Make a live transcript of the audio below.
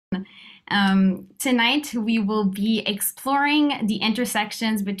Tonight, we will be exploring the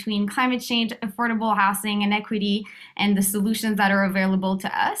intersections between climate change, affordable housing, and equity, and the solutions that are available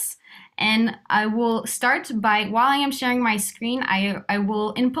to us. And I will start by, while I am sharing my screen, I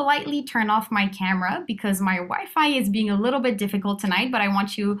will impolitely turn off my camera because my Wi-Fi is being a little bit difficult tonight, but I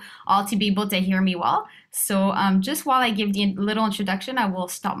want you all to be able to hear me well. So just while I give the little introduction, I will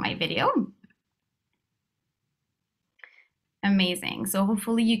stop my video. Amazing. So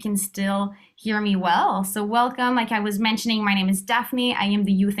hopefully you can still hear me well. So welcome. Like I was mentioning, my name is Daphne. I am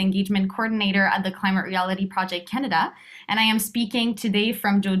the Youth Engagement Coordinator at the Climate Reality Project Canada, and I am speaking today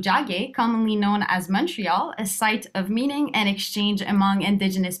from Jojage, commonly known as Montreal, a site of meaning and exchange among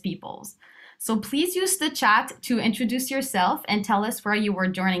Indigenous peoples. So please use the chat to introduce yourself and tell us where you were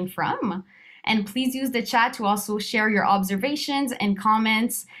joining from. And please use the chat to also share your observations and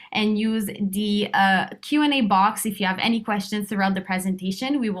comments, and use the Q&A box if you have any questions throughout the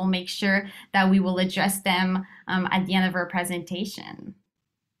presentation. We will make sure that we will address them at the end of our presentation.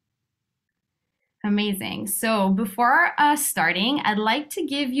 Amazing. So before starting, I'd like to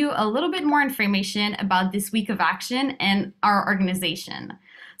give you a little bit more information about this week of action and our organization.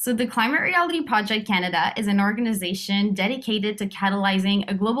 So the Climate Reality Project Canada is an organization dedicated to catalyzing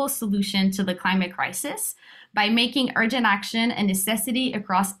a global solution to the climate crisis by making urgent action a necessity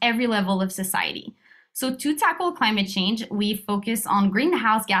across every level of society. So to tackle climate change, we focus on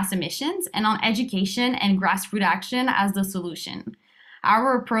greenhouse gas emissions and on education and grassroots action as the solution.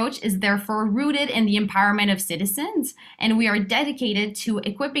 Our approach is therefore rooted in the empowerment of citizens, and we are dedicated to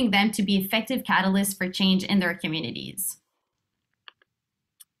equipping them to be effective catalysts for change in their communities.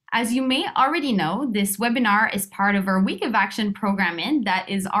 As you may already know, this webinar is part of our Week of Action programming that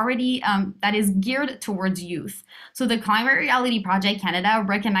is geared towards youth. So the Climate Reality Project Canada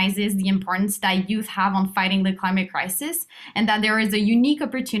recognizes the importance that youth have on fighting the climate crisis, and that there is a unique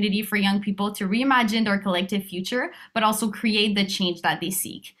opportunity for young people to reimagine their collective future, but also create the change that they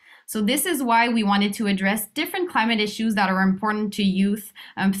seek. So this is why we wanted to address different climate issues that are important to youth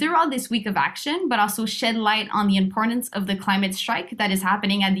throughout this week of action, but also shed light on the importance of the climate strike that is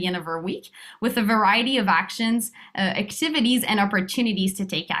happening at the end of our week, with a variety of actions, activities, and opportunities to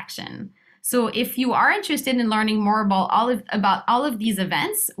take action. So if you are interested in learning more about all of these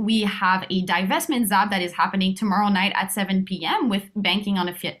events, we have a divestment zap that is happening tomorrow night at 7 p.m. with Banking on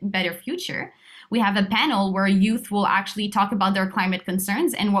a Better Future. We have a panel where youth will actually talk about their climate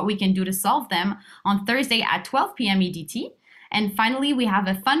concerns and what we can do to solve them on Thursday at 12 p.m. EDT. And finally, we have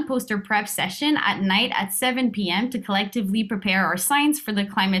a fun poster prep session at night at 7 p.m. to collectively prepare our signs for the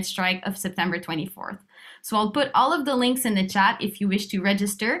climate strike of September 24th. So I'll put all of the links in the chat if you wish to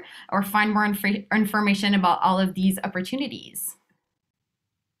register or find more information about all of these opportunities.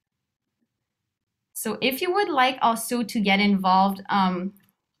 So if you would like also to get involved,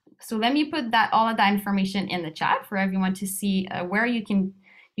 so let me put all of that information in the chat for everyone to see where you can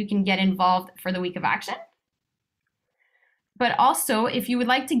get involved for the Week of Action. But also, if you would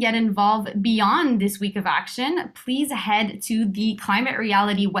like to get involved beyond this Week of Action, please head to the Climate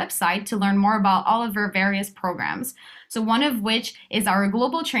Reality website to learn more about all of our various programs. So one of which is our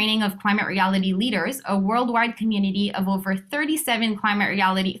global training of climate reality leaders, a worldwide community of over 37,000 climate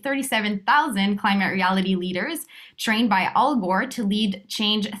reality leaders trained by Al Gore to lead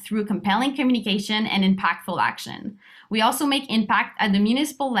change through compelling communication and impactful action. We also make impact at the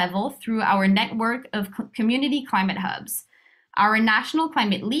municipal level through our network of community climate hubs. Our National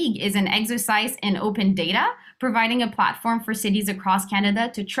Climate League is an exercise in open data, providing a platform for cities across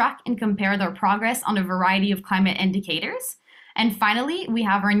Canada to track and compare their progress on a variety of climate indicators. And finally, we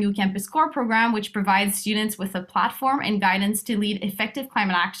have our new Campus Core program, which provides students with a platform and guidance to lead effective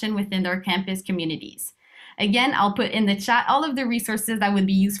climate action within their campus communities. Again, I'll put in the chat all of the resources that would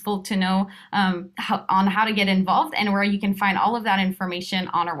be useful to know on how to get involved, and where you can find all of that information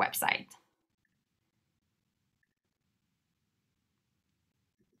on our website.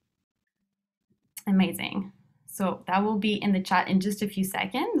 Amazing. So that will be in the chat in just a few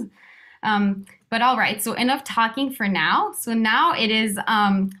seconds. But all right, so enough talking for now. So now it is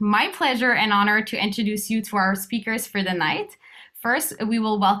my pleasure and honor to introduce you to our speakers for the night. First, we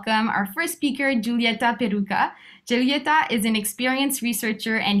will welcome our first speaker, Julieta Perucca. Julieta is an experienced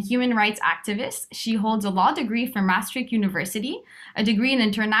researcher and human rights activist. She holds a law degree from Maastricht University, a degree in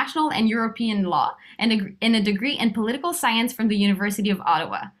international and European law, and a degree in political science from the University of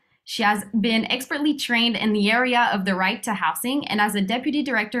Ottawa. She has been expertly trained in the area of the right to housing, and as a deputy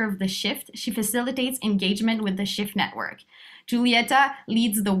director of the SHIFT, she facilitates engagement with the SHIFT network. Julieta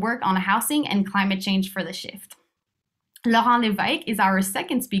leads the work on housing and climate change for the SHIFT. Laurent Levesque is our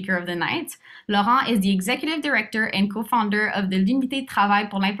second speaker of the night. Laurent is the executive director and co-founder of the L'Unité de travail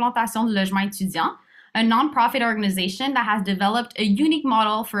pour l'implantation de logement étudiant, a nonprofit organization that has developed a unique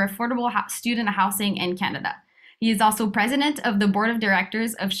model for affordable student housing in Canada. He is also president of the board of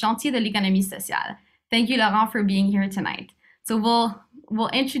directors of Chantier de l'économie sociale. Thank you, Laurent, for being here tonight. So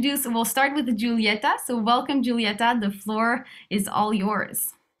we'll start with Julieta. So welcome, Julieta. The floor is all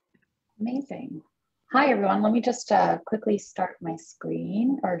yours. Amazing. Hi, everyone. Let me just quickly start my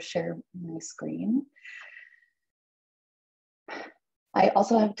screen or share my screen. I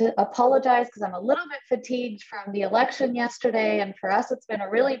also have to apologize because I'm a little bit fatigued from the election yesterday. And for us, it's been a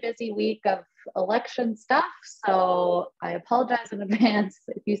really busy week of election stuff. So I apologize in advance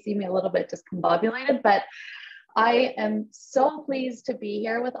if you see me a little bit discombobulated, but I am so pleased to be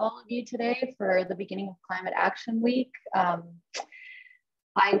here with all of you today for the beginning of Climate Action Week.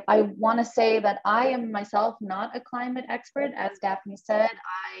 I want to say that I am myself not a climate expert. As Daphne said,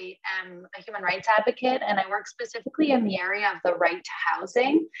 I am a human rights advocate and I work specifically in the area of the right to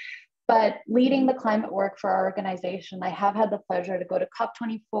housing. But leading the climate work for our organization, I have had the pleasure to go to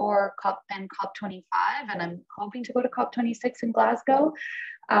COP24 and COP25, and I'm hoping to go to COP26 in Glasgow.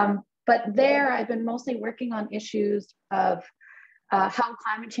 But there, I've been mostly working on issues of how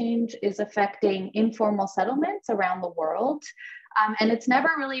climate change is affecting informal settlements around the world. And it's never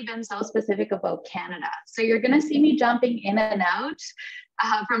really been so specific about Canada. So you're going to see me jumping in and out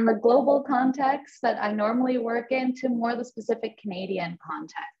from the global context that I normally work in to more the specific Canadian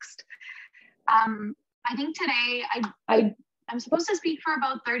context. I think today I'm supposed to speak for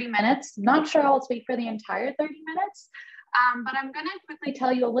about 30 minutes. Not sure I'll speak for the entire 30 minutes, but I'm going to quickly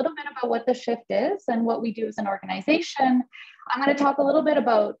tell you a little bit about what the shift is and what we do as an organization. I'm going to talk a little bit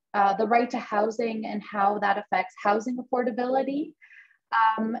about the right to housing and how that affects housing affordability.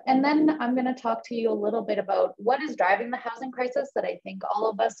 And then I'm going to talk to you a little bit about what is driving the housing crisis that I think all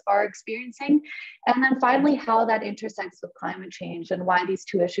of us are experiencing. And then finally, how that intersects with climate change and why these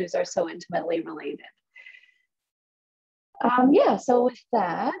two issues are so intimately related. So with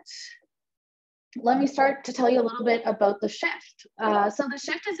that, let me start to tell you a little bit about the Shift. So the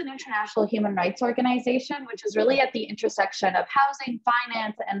Shift is an international human rights organization, which is really at the intersection of housing,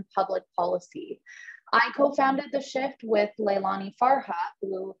 finance, and public policy. I co-founded the Shift with Leilani Farha,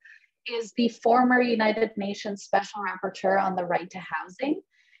 who is the former United Nations Special Rapporteur on the right to housing.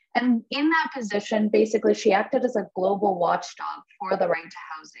 And in that position, basically, she acted as a global watchdog for the right to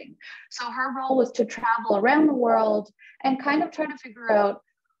housing. So her role was to travel around the world and kind of try to figure out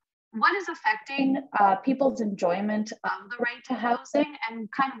what is affecting people's enjoyment of the right to housing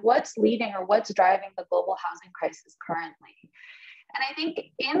and kind of what's leading or what's driving the global housing crisis currently. And I think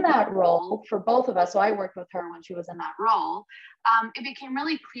in that role for both of us, so I worked with her when she was in that role, it became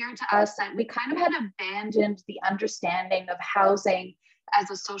really clear to us that we kind of had abandoned the understanding of housing as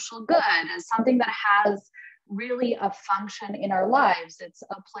a social good, as something that has really a function in our lives. It's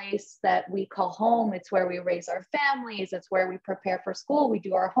a place that we call home. It's where we raise our families. It's where we prepare for school. We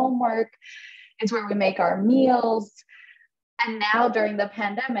do our homework. It's where we make our meals. And now during the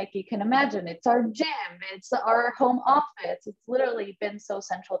pandemic, you can imagine it's our gym, it's our home office. It's literally been so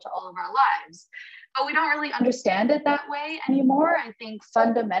central to all of our lives. But we don't really understand it that way anymore. I think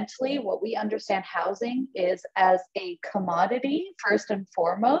fundamentally what we understand housing is as a commodity, first and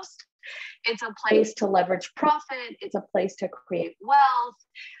foremost. It's a place to leverage profit. It's a place to create wealth.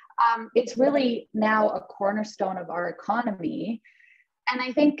 It's really now a cornerstone of our economy. And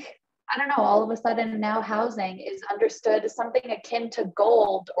I think, I don't know, all of a sudden now housing is understood as something akin to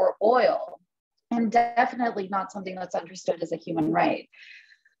gold or oil, and definitely not something that's understood as a human right.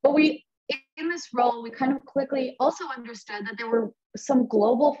 But in this role, we kind of quickly also understood that there were some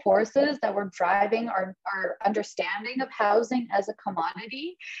global forces that were driving our understanding of housing as a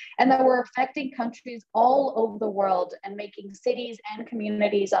commodity, and that were affecting countries all over the world and making cities and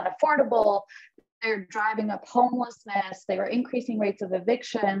communities unaffordable. They're driving up homelessness. They were increasing rates of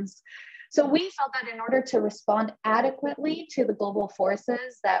evictions. So we felt that in order to respond adequately to the global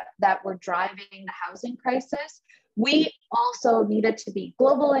forces that were driving the housing crisis, we also needed to be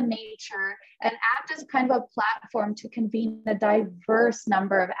global in nature and act as kind of a platform to convene a diverse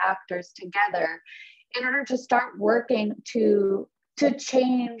number of actors together in order to start working to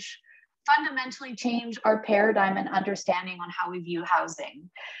fundamentally change our paradigm and understanding on how we view housing.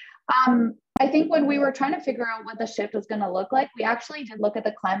 I think when we were trying to figure out what the shift was going to look like, we actually did look at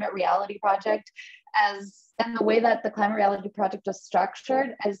the Climate Reality Project and the way that the Climate Reality Project was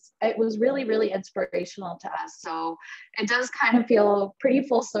structured, as it was really, really inspirational to us. So it does kind of feel pretty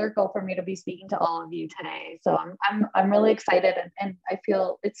full circle for me to be speaking to all of you today. So I'm really excited, and I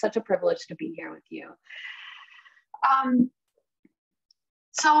feel it's such a privilege to be here with you.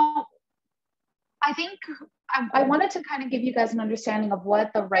 So I think I wanted to kind of give you guys an understanding of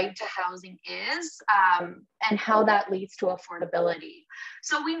what the right to housing is, and how that leads to affordability.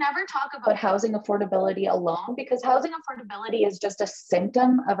 So we never talk about housing affordability alone, because housing affordability is just a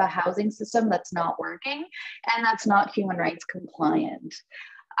symptom of a housing system that's not working and that's not human rights compliant.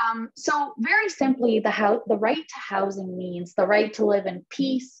 So very simply, the right to housing means the right to live in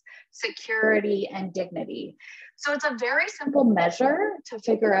peace, security, and dignity. So it's a very simple measure to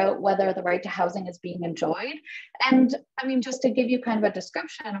figure out whether the right to housing is being enjoyed. And I mean, just to give you kind of a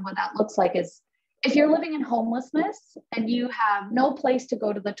description of what that looks like is, if you're living in homelessness and you have no place to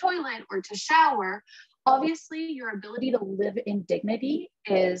go to the toilet or to shower, obviously your ability to live in dignity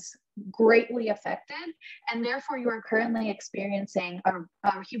is greatly affected, and therefore you are currently experiencing a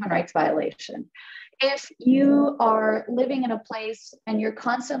human rights violation. If you are living in a place and you're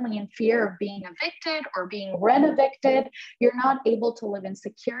constantly in fear of being evicted or being rent evicted, you're not able to live in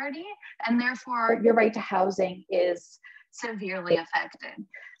security, and therefore your right to housing is severely affected.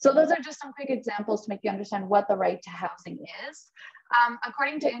 So those are just some quick examples to make you understand what the right to housing is.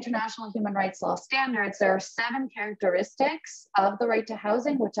 According to international human rights law standards, there are 7 characteristics of the right to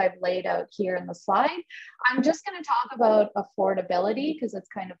housing, which I've laid out here in the slide. I'm just going to talk about affordability because it's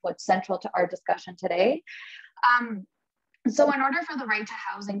kind of what's central to our discussion today. So in order for the right to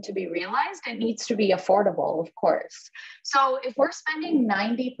housing to be realized, it needs to be affordable, of course. So if we're spending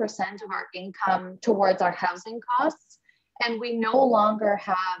 90% of our income towards our housing costs, and we no longer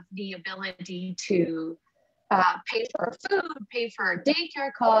have the ability to pay for food, pay for our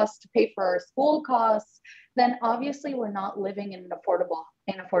daycare costs, pay for our school costs, then obviously we're not living in affordable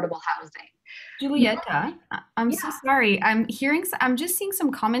housing. Julieta, I'm so sorry. I'm just seeing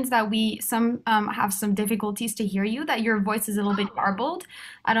some comments that some have some difficulties to hear you, that your voice is a little bit garbled.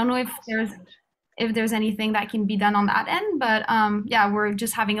 I don't know if there's anything that can be done on that end, but yeah, we're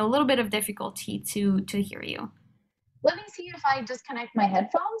just having a little bit of difficulty to hear you. Let me see if I disconnect my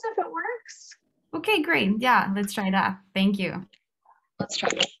headphones, if it works. Okay, great. Yeah, let's try that. Thank you. Let's try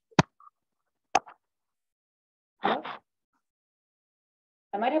it. I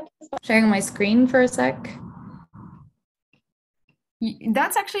might have to stop sharing my screen for a sec.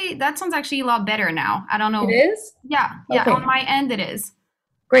 That sounds actually a lot better now. I don't know. It is? Yeah, okay. On my end it is.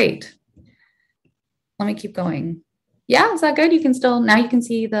 Great. Let me keep going. Yeah, is that good? Now you can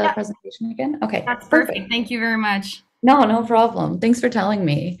see the presentation again? Okay. That's perfect. Thank you very much. No problem. Thanks for telling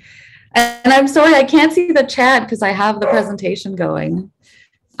me. And I'm sorry, I can't see the chat because I have the presentation going.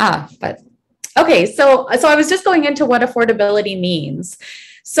 But okay, so I was just going into what affordability means.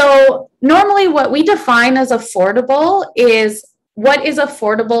 So normally what we define as affordable is what is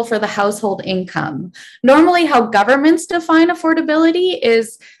affordable for the household income. Normally how governments define affordability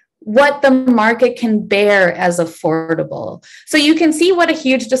is what the market can bear as affordable. So you can see what a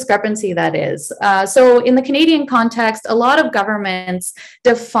huge discrepancy that is. So in the Canadian context, a lot of governments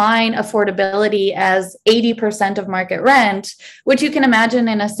define affordability as 80% of market rent, which you can imagine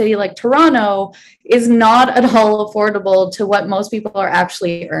in a city like Toronto is not at all affordable to what most people are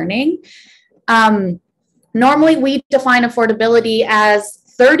actually earning. Normally we define affordability as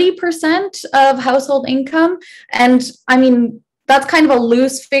 30% of household income. And I mean, that's kind of a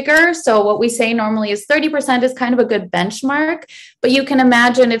loose figure. So what we say normally is 30% is kind of a good benchmark, but you can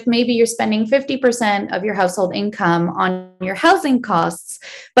imagine if maybe you're spending 50% of your household income on your housing costs,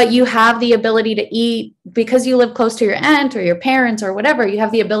 but you have the ability to eat because you live close to your aunt or your parents or whatever, you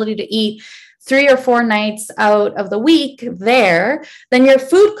have the ability to eat 3 or 4 nights out of the week there, then your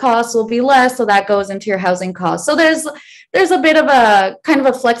food costs will be less. So that goes into your housing costs. So there's a bit of a kind of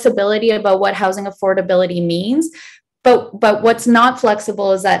a flexibility about what housing affordability means. But what's not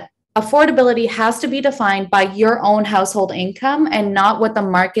flexible is that affordability has to be defined by your own household income and not what the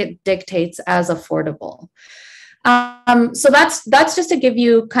market dictates as affordable. So that's just to give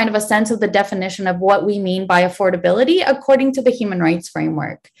you kind of a sense of the definition of what we mean by affordability according to the human rights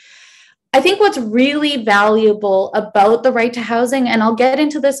framework. I think what's really valuable about the right to housing, and I'll get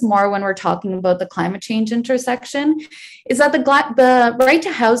into this more when we're talking about the climate change intersection, is that the right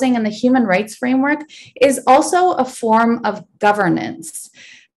to housing and the human rights framework is also a form of governance.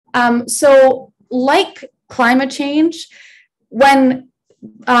 So like climate change, when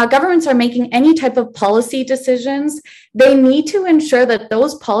governments are making any type of policy decisions, they need to ensure that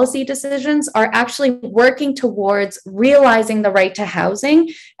those policy decisions are actually working towards realizing the right to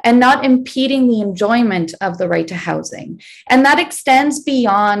housing and not impeding the enjoyment of the right to housing. And that extends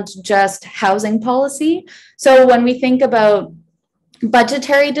beyond just housing policy. So when we think about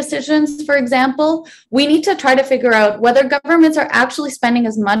budgetary decisions, for example, we need to try to figure out whether governments are actually spending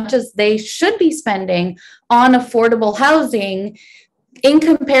as much as they should be spending on affordable housing in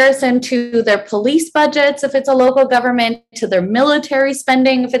comparison to their police budgets, if it's a local government, to their military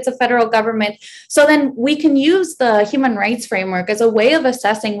spending, if it's a federal government. So then we can use the human rights framework as a way of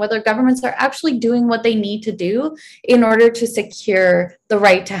assessing whether governments are actually doing what they need to do in order to secure the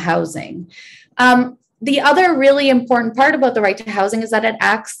right to housing. The other really important part about the right to housing is that it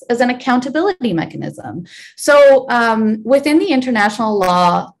acts as an accountability mechanism. So within the international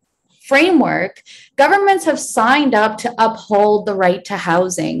law framework, governments have signed up to uphold the right to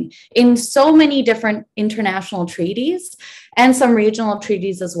housing in so many different international treaties and some regional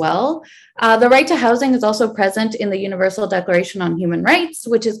treaties as well. The right to housing is also present in the Universal Declaration on Human Rights,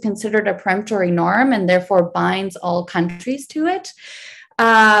 which is considered a peremptory norm and therefore binds all countries to it.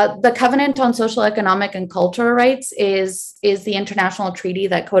 The Covenant on Social, Economic, and Cultural Rights is the international treaty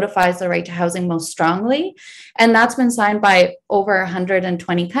that codifies the right to housing most strongly. And that's been signed by over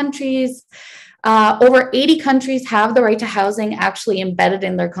 120 countries. Over 80 countries have the right to housing actually embedded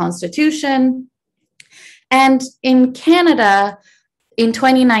in their constitution. And in Canada, in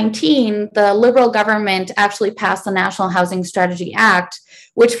 2019, the Liberal government actually passed the National Housing Strategy Act,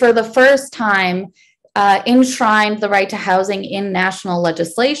 which for the first time enshrined the right to housing in national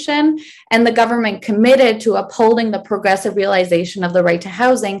legislation, and the government committed to upholding the progressive realization of the right to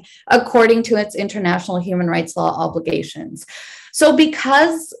housing according to its international human rights law obligations. So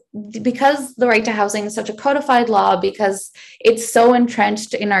because the right to housing is such a codified law, because it's so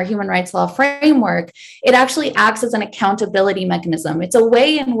entrenched in our human rights law framework, it actually acts as an accountability mechanism. It's a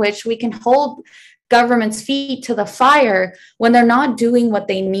way in which we can hold government's feet to the fire when they're not doing what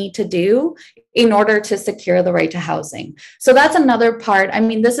they need to do in order to secure the right to housing. So that's another part. I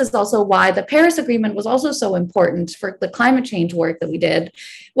mean, this is also why the Paris Agreement was also so important for the climate change work that we did,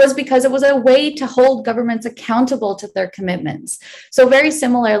 was because it was a way to hold governments accountable to their commitments. So very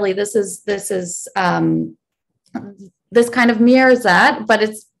similarly, this kind of mirrors that, but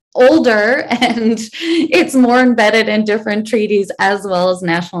it's older and it's more embedded in different treaties as well as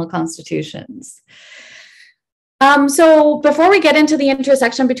national constitutions. So before we get into the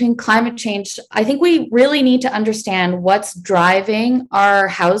intersection between climate change, I think we really need to understand what's driving our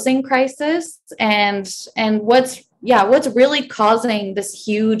housing crisis and what's really causing this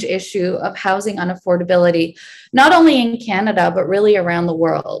huge issue of housing unaffordability, not only in Canada, but really around the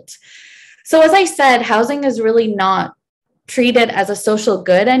world. So as I said, housing is really not treated as a social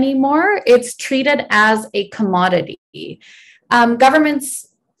good anymore. It's treated as a commodity. Governments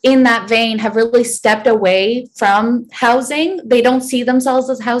in that vein have really stepped away from housing. They don't see themselves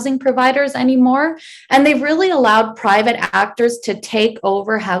as housing providers anymore. And they've really allowed private actors to take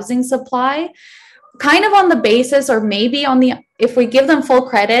over housing supply, kind of on the basis, or maybe if we give them full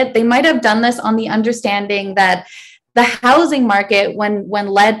credit, they might have done this on the understanding that the housing market, when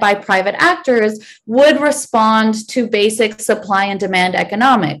led by private actors, would respond to basic supply and demand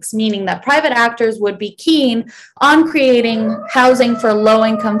economics, meaning that private actors would be keen on creating housing for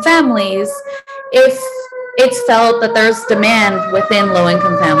low-income families if it's felt that there's demand within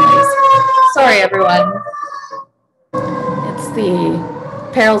low-income families. Sorry, everyone. It's the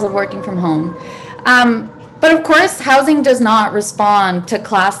perils of working from home. But of course, housing does not respond to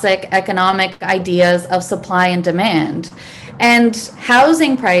classic economic ideas of supply and demand. And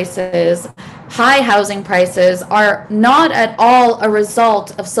housing prices, high housing prices, are not at all a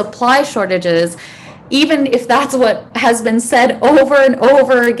result of supply shortages, even if that's what has been said over and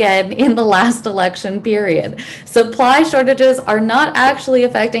over again in the last election period. Supply shortages are not actually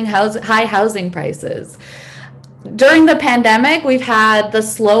affecting high housing prices. During the pandemic, we've had the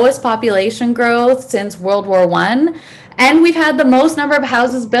slowest population growth since World War I, and we've had the most number of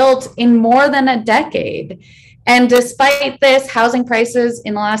houses built in more than a decade. And despite this, housing prices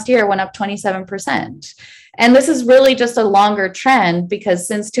in the last year went up 27%. And this is really just a longer trend, because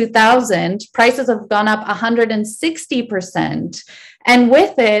since 2000, prices have gone up 160%. And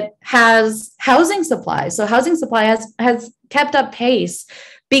with it has housing supply. So housing supply has kept up pace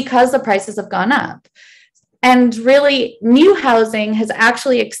because the prices have gone up. And really, new housing has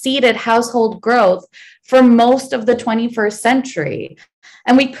actually exceeded household growth for most of the 21st century.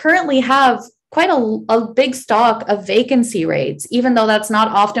 And we currently have quite a big stock of vacancy rates, even though that's not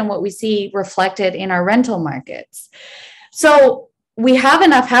often what we see reflected in our rental markets. So we have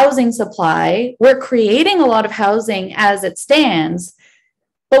enough housing supply. We're creating a lot of housing as it stands,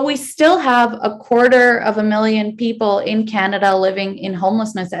 but we still have 250,000 people in Canada living in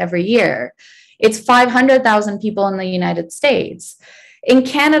homelessness every year. It's 500,000 people in the United States. In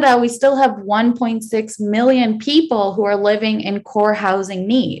Canada, we still have 1.6 million people who are living in core housing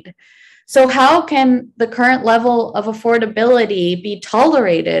need. So how can the current level of affordability be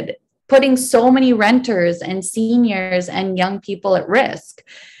tolerated, putting so many renters and seniors and young people at risk?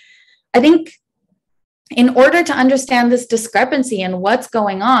 I think in order to understand this discrepancy and what's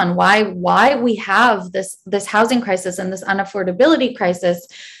going on, why we have this housing crisis and this unaffordability crisis,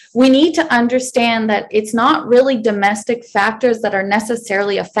 we need to understand that it's not really domestic factors that are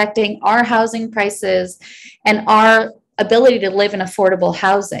necessarily affecting our housing prices and our ability to live in affordable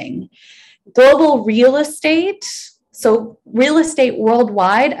housing. Global real estate, so real estate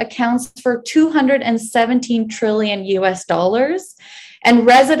worldwide, accounts for 217 trillion US dollars. And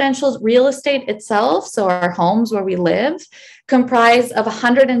residential real estate itself, so our homes where we live, comprise of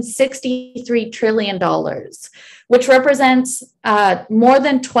 $163 trillion, which represents more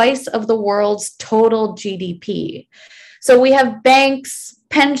than twice of the world's total GDP. So we have banks,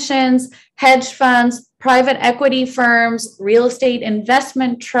 pensions, hedge funds, private equity firms, real estate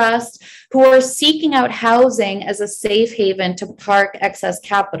investment trusts who are seeking out housing as a safe haven to park excess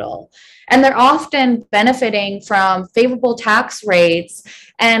capital. And they're often benefiting from favorable tax rates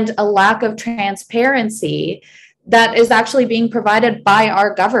and a lack of transparency that is actually being provided by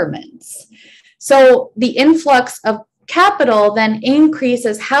our governments. So the influx of capital then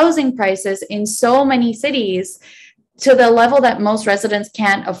increases housing prices in so many cities to the level that most residents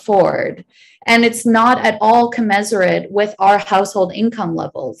can't afford. And it's not at all commensurate with our household income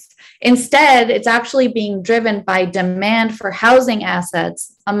levels. Instead, it's actually being driven by demand for housing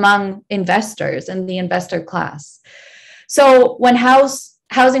assets among investors and the investor class. So when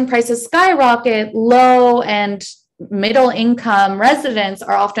housing prices skyrocket, low and middle income residents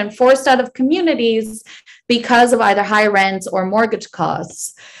are often forced out of communities because of either high rents or mortgage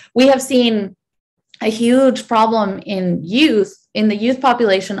costs. We have seen a huge problem in the youth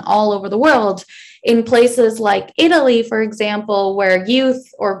population all over the world, in places like Italy, for example, where youth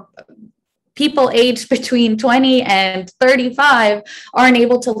or people aged between 20 and 35 aren't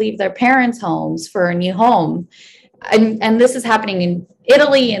able to leave their parents' homes for a new home. And this is happening in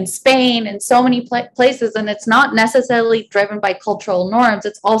Italy and Spain and so many places, and it's not necessarily driven by cultural norms,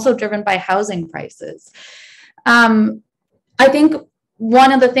 it's also driven by housing prices. I think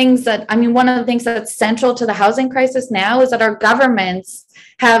one of the things that's central to the housing crisis now is that our governments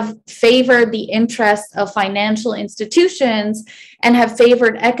have favored the interests of financial institutions and have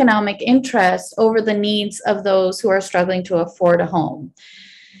favored economic interests over the needs of those who are struggling to afford a home.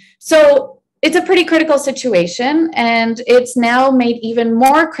 So it's a pretty critical situation, and it's now made even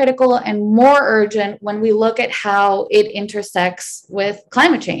more critical and more urgent when we look at how it intersects with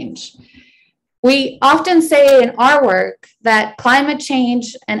climate change. We often say in our work that climate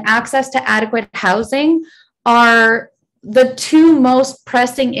change and access to adequate housing are the two most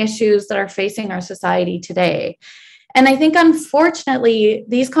pressing issues that are facing our society today. And I think, unfortunately,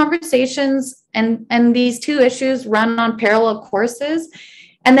 these conversations and these two issues run on parallel courses,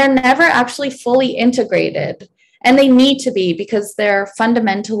 and they're never actually fully integrated. And they need to be, because they're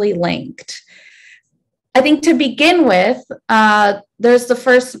fundamentally linked. I think to begin with, there's the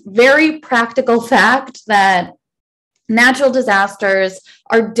first very practical fact that natural disasters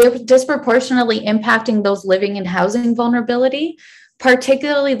are disproportionately impacting those living in housing vulnerability,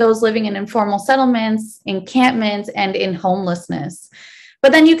 particularly those living in informal settlements, encampments, and in homelessness.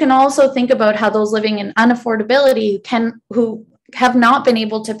 But then you can also think about how those living in unaffordability who have not been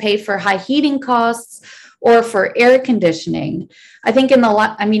able to pay for high heating costs or for air conditioning. I think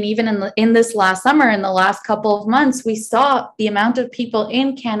even in this last summer, in the last couple of months, we saw the amount of people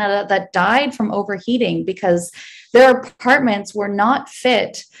in Canada that died from overheating because their apartments were not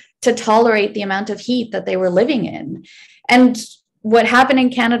fit to tolerate the amount of heat that they were living in. And what happened in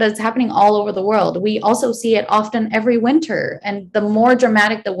Canada is happening all over the world. We also see it often every winter. And the more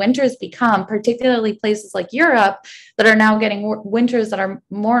dramatic the winters become, particularly places like Europe that are now getting winters that are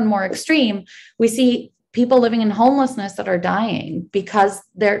more and more extreme, we see people living in homelessness that are dying because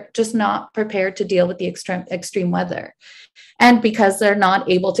they're just not prepared to deal with the extreme weather, and because they're not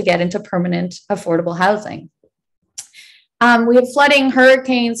able to get into permanent affordable housing. We have flooding,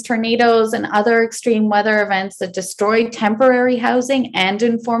 hurricanes, tornadoes, and other extreme weather events that destroy temporary housing and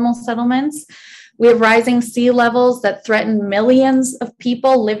informal settlements. We have rising sea levels that threaten millions of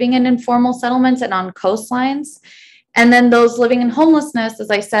people living in informal settlements and on coastlines. And then those living in homelessness, as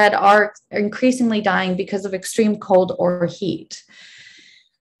I said, are increasingly dying because of extreme cold or heat.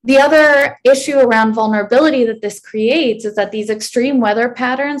 The other issue around vulnerability that this creates is that these extreme weather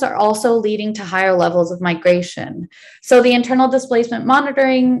patterns are also leading to higher levels of migration. So the Internal Displacement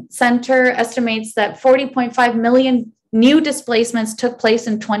Monitoring Center estimates that 40.5 million new displacements took place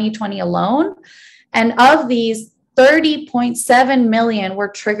in 2020 alone. And of these, 30.7 million were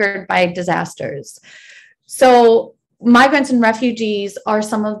triggered by disasters. So migrants and refugees are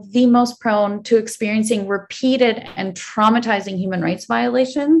some of the most prone to experiencing repeated and traumatizing human rights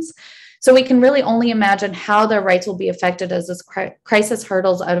violations. So we can really only imagine how their rights will be affected as this crisis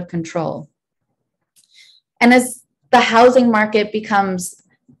hurdles out of control. And as the housing market becomes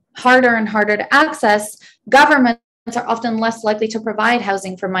harder and harder to access, governments are often less likely to provide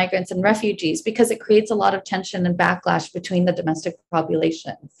housing for migrants and refugees because it creates a lot of tension and backlash between the domestic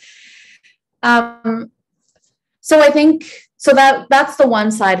population. So I think, so that's the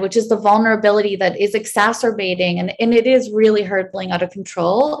one side, which is the vulnerability that is exacerbating, and it is really hurtling out of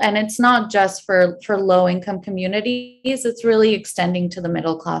control. And it's not just for low-income communities, it's really extending to the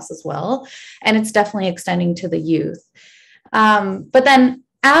middle class as well. And it's definitely extending to the youth. But then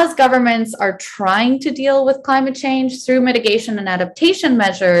as governments are trying to deal with climate change through mitigation and adaptation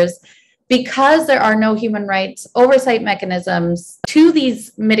measures, because there are no human rights oversight mechanisms to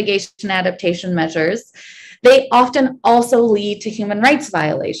these mitigation adaptation measures, they often also lead to human rights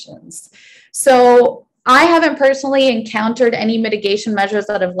violations. So I haven't personally encountered any mitigation measures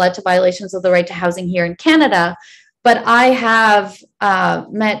that have led to violations of the right to housing here in Canada, but I have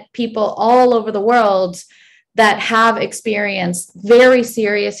met people all over the world that have experienced very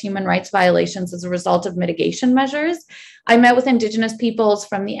serious human rights violations as a result of mitigation measures. I met with Indigenous peoples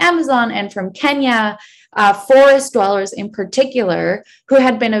from the Amazon and from Kenya, forest dwellers in particular, who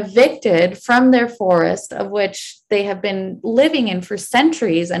had been evicted from their forest, of which they have been living in for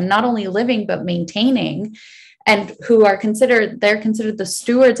centuries, and not only living, but maintaining, and who are considered the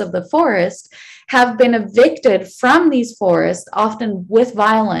stewards of the forest, have been evicted from these forests, often with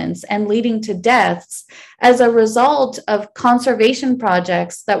violence and leading to deaths as a result of conservation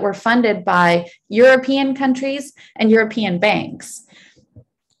projects that were funded by European countries and European banks.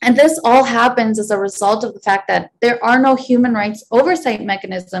 And this all happens as a result of the fact that there are no human rights oversight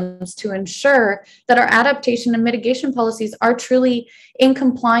mechanisms to ensure that our adaptation and mitigation policies are truly in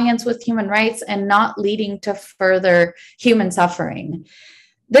compliance with human rights and not leading to further human suffering.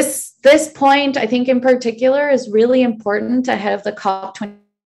 This point, I think in particular, is really important ahead of the COP20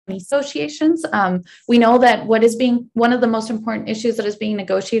 negotiations. We know that one of the most important issues that is being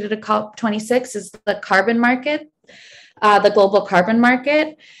negotiated at COP26 is the carbon market, the global carbon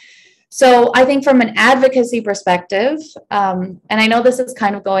market. So I think from an advocacy perspective, and I know this is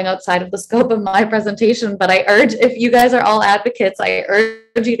kind of going outside of the scope of my presentation, but I urge, if you guys are all advocates, I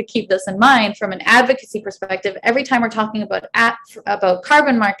urge you to keep this in mind. From an advocacy perspective, every time we're talking about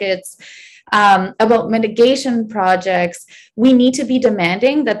carbon markets, about mitigation projects, we need to be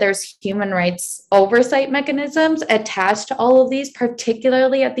demanding that there's human rights oversight mechanisms attached to all of these,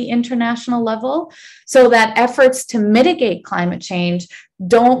 particularly at the international level, so that efforts to mitigate climate change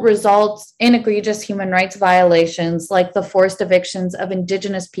don't result in egregious human rights violations like the forced evictions of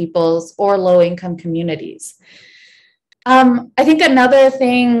Indigenous peoples or low-income communities. I think another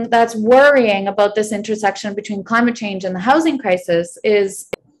thing that's worrying about this intersection between climate change and the housing crisis is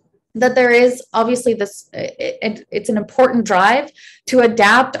that there is obviously it's an important drive to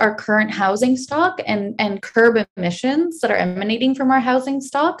adapt our current housing stock and curb emissions that are emanating from our housing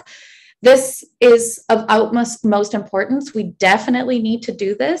stock. This is of utmost importance. We definitely need to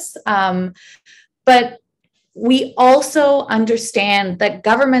do this. But we also understand that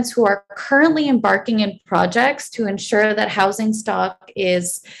governments who are currently embarking in projects to ensure that housing stock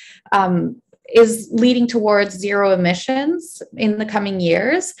is leading towards zero emissions in the coming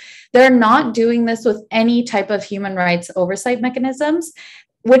years, they're not doing this with any type of human rights oversight mechanisms,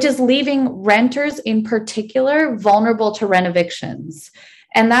 which is leaving renters in particular vulnerable to rent evictions.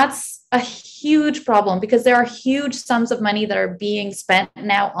 And that's a huge problem because there are huge sums of money that are being spent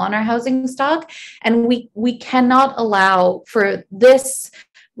now on our housing stock. And we cannot allow for this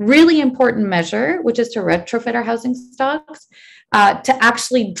really important measure, which is to retrofit our housing stocks, to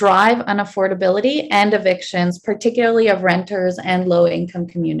actually drive unaffordability and evictions, particularly of renters and low-income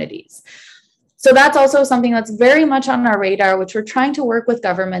communities. So that's also something that's very much on our radar, which we're trying to work with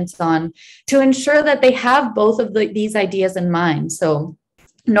governments on to ensure that they have both of these ideas in mind. So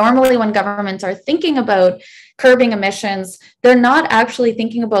normally when governments are thinking about curbing emissions, they're not actually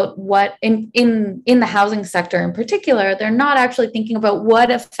thinking about what in the housing sector in particular, they're not actually thinking about what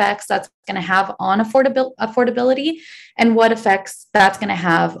effects that's going to have on affordability and what effects that's going to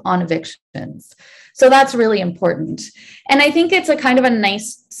have on evictions. So that's really important. And I think it's a kind of a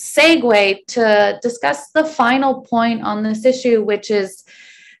nice segue to discuss the final point on this issue, which is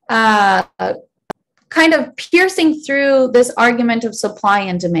kind of piercing through this argument of supply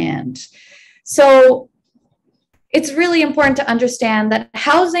and demand. So it's really important to understand that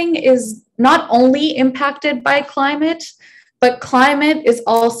housing is not only impacted by climate, but climate is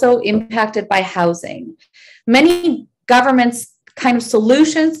also impacted by housing. Many governments' kind of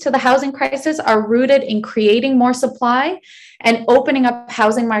solutions to the housing crisis are rooted in creating more supply and opening up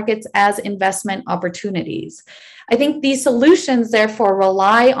housing markets as investment opportunities. I think these solutions therefore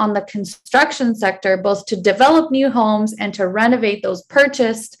rely on the construction sector both to develop new homes and to renovate those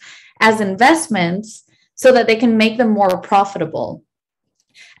purchased as investments so that they can make them more profitable.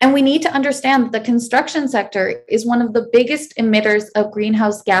 And we need to understand that the construction sector is one of the biggest emitters of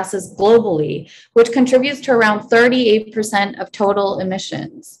greenhouse gases globally, which contributes to around 38% of total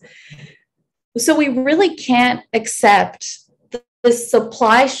emissions. So we really can't accept this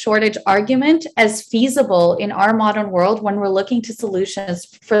supply shortage argument as feasible in our modern world when we're looking to solutions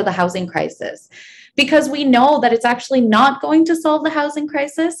for the housing crisis, because we know that it's actually not going to solve the housing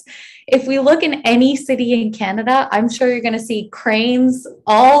crisis. If we look in any city in Canada, I'm sure you're going to see cranes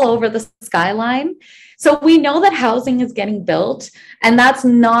all over the skyline. So we know that housing is getting built, and that's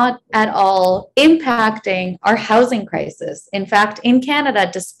not at all impacting our housing crisis. In fact, in Canada,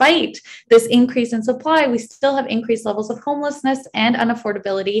 despite this increase in supply, we still have increased levels of homelessness and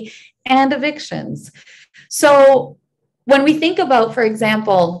unaffordability and evictions. So when we think about, for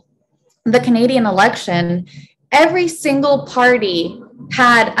example, the Canadian election, every single party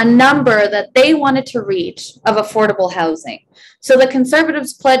had a number that they wanted to reach of affordable housing. So the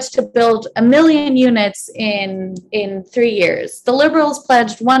Conservatives pledged to build 1 million units in 3 years. The Liberals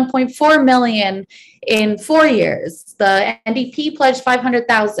pledged 1.4 million in 4 years. The NDP pledged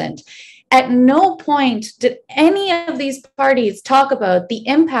 500,000. At no point did any of these parties talk about the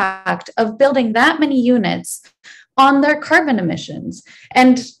impact of building that many units on their carbon emissions.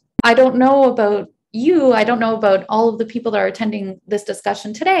 And I don't know about you, I don't know about all of the people that are attending this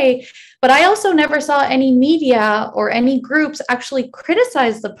discussion today, but I also never saw any media or any groups actually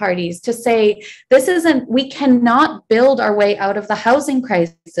criticize the parties to say, we cannot build our way out of the housing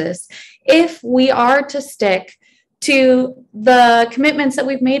crisis if we are to stick to the commitments that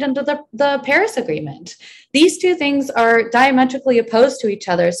we've made under the Paris Agreement. These two things are diametrically opposed to each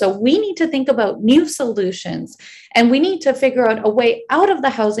other. So we need to think about new solutions, and we need to figure out a way out of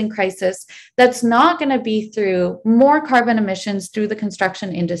the housing crisis that's not going to be through more carbon emissions through the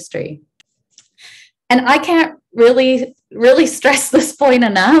construction industry. And I can't really stress this point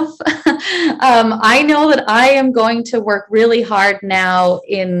enough. I know that I am going to work really hard now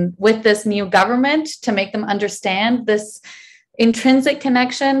with this new government to make them understand this intrinsic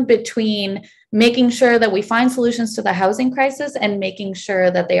connection between making sure that we find solutions to the housing crisis and making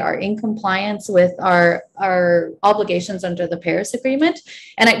sure that they are in compliance with our obligations under the Paris Agreement.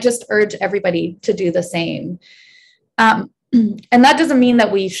 And I just urge everybody to do the same. And that doesn't mean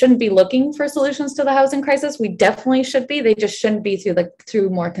that we shouldn't be looking for solutions to the housing crisis. We definitely should be. They just shouldn't be through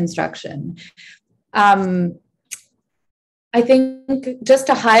more construction. I think just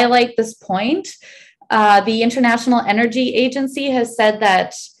to highlight this point, the International Energy Agency has said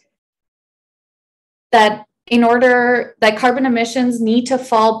that carbon emissions need to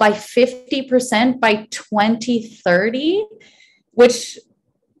fall by 50% by 2030, which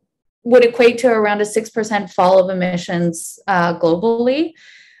would equate to around a 6% fall of emissions globally.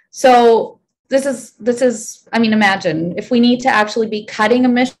 So this is, I mean, imagine if we need to actually be cutting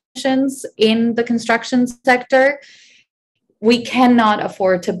emissions in the construction sector, we cannot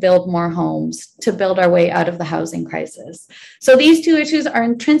afford to build more homes to build our way out of the housing crisis. So these two issues are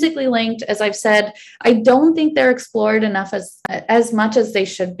intrinsically linked. As I've said, I don't think they're explored enough as much as they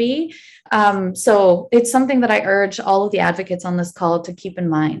should be. So it's something that I urge all of the advocates on this call to keep in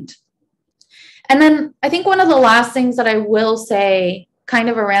mind. And then I think one of the last things that I will say kind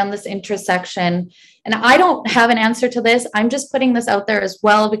of around this intersection, and I don't have an answer to this, I'm just putting this out there as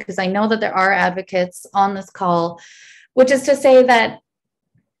well because I know that there are advocates on this call, which is to say that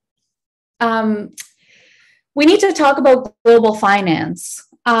we need to talk about global finance.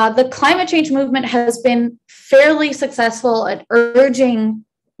 The climate change movement has been fairly successful at urging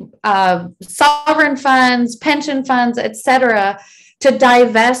sovereign funds, pension funds, et cetera, to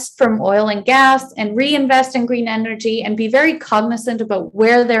divest from oil and gas and reinvest in green energy and be very cognizant about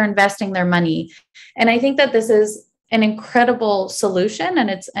where they're investing their money. And I think that this is an incredible solution, and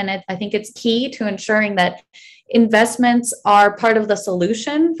I think it's key to ensuring that investments are part of the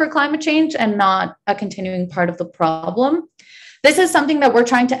solution for climate change and not a continuing part of the problem. This is something that we're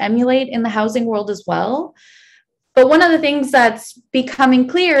trying to emulate in the housing world as well. But one of the things that's becoming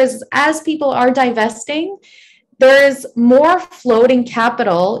clear is as people are divesting, there's more floating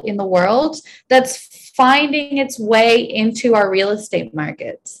capital in the world that's finding its way into our real estate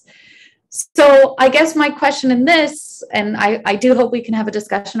markets. So I guess my question in this, and I do hope we can have a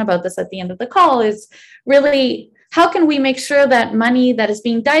discussion about this at the end of the call, is really how can we make sure that money that is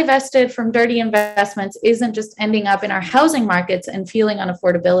being divested from dirty investments isn't just ending up in our housing markets and fueling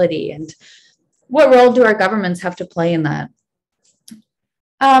unaffordability? And what role do our governments have to play in that?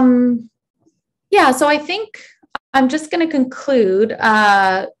 Yeah, so I think I'm just going to conclude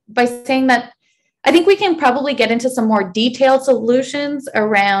by saying that I think we can probably get into some more detailed solutions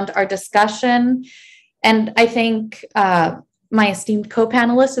around our discussion. And I think my esteemed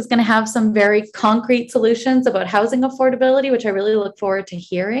co-panelist is going to have some very concrete solutions about housing affordability, which I really look forward to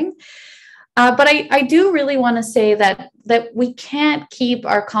hearing. But I do really want to say that we can't keep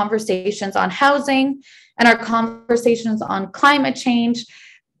our conversations on housing and our conversations on climate change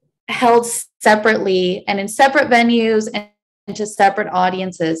held separately and in separate venues and to separate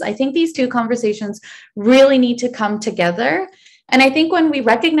audiences. I think these two conversations really need to come together. And I think when we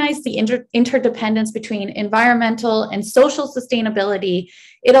recognize the interdependence between environmental and social sustainability,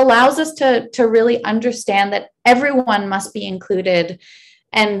 it allows us to really understand that everyone must be included.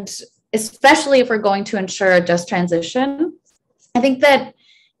 And especially if we're going to ensure a just transition, I think that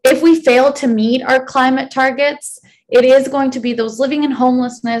if we fail to meet our climate targets, it is going to be those living in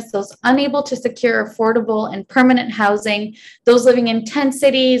homelessness, those unable to secure affordable and permanent housing, those living in tent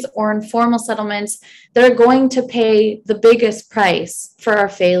cities or informal settlements that are going to pay the biggest price for our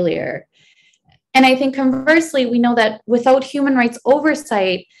failure. And I think conversely, we know that without human rights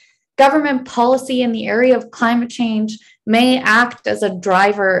oversight, government policy in the area of climate change may act as a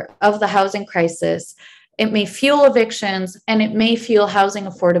driver of the housing crisis. It may fuel evictions and it may fuel housing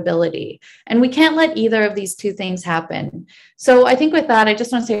affordability. And we can't let either of these two things happen. So I think with that, I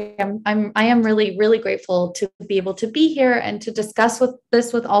just want to say I am really, really grateful to be able to be here and to discuss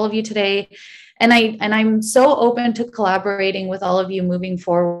this with all of you today. And I'm so open to collaborating with all of you moving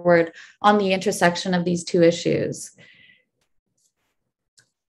forward on the intersection of these two issues.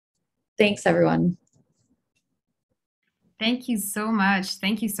 Thanks, everyone. Thank you so much.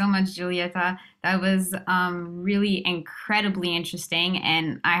 Thank you so much, Julieta. That was really incredibly interesting.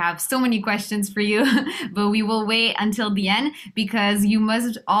 And I have so many questions for you, but we will wait until the end because you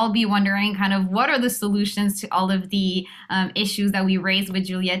must all be wondering kind of what are the solutions to all of the issues that we raised with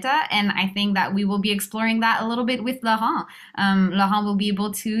Julieta. And I think that we will be exploring that a little bit with Laurent. Laurent will be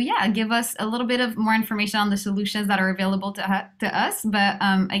able to, give us a little bit of more information on the solutions that are available to us. But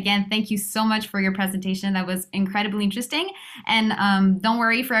again, thank you so much for your presentation. That was incredibly interesting. And don't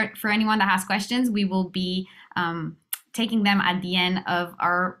worry for anyone that has questions. We will be taking them at the end of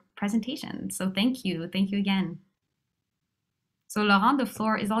our presentation. So thank you. Thank you again. So Laurent, the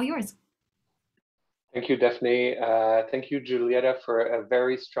floor is all yours. Thank you, Daphne. Thank you, Julieta, for a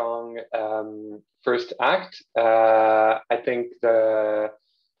very strong first act. I think the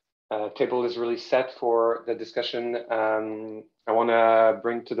table is really set for the discussion I want to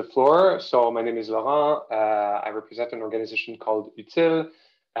bring to the floor. So my name is Laurent. I represent an organization called UTILE.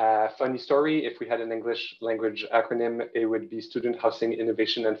 Funny story, if we had an English language acronym, it would be Student Housing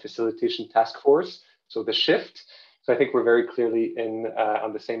Innovation and Facilitation Task Force, so the SHIFT. So I think we're very clearly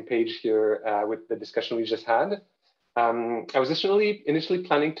on the same page here with the discussion we just had. I was initially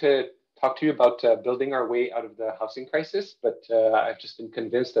planning to talk to you about building our way out of the housing crisis, but I've just been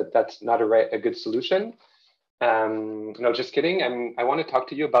convinced that that's not a good solution. No, just kidding. I want to talk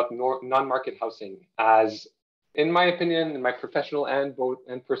to you about non-market housing as, in my opinion, in my professional and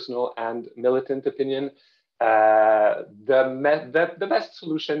personal and militant opinion, the best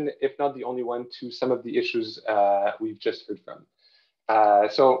solution, if not the only one, to some of the issues we've just heard from.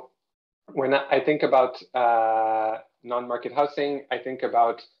 So when I think about non-market housing, I think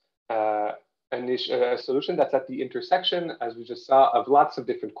about a solution that's at the intersection, as we just saw, of lots of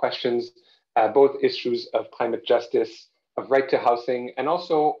different questions, both issues of climate justice, of right to housing, and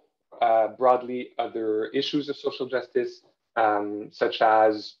also broadly other issues of social justice, such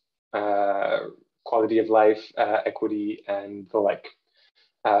as quality of life, equity, and the like.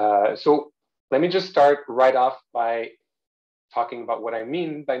 So let me just start right off by talking about what I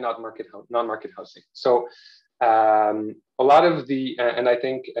mean by non-market housing. So a lot of the, and I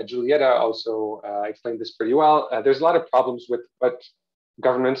think Julieta also explained this pretty well, there's a lot of problems with what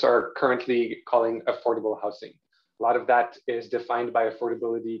governments are currently calling affordable housing. A lot of that is defined by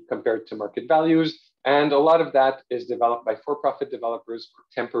affordability compared to market values. And a lot of that is developed by for-profit developers for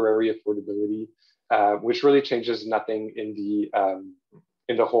temporary affordability, which really changes nothing in the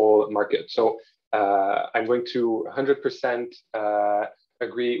whole market. So I'm going to 100%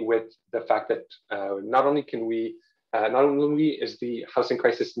 agree with the fact that not only is the housing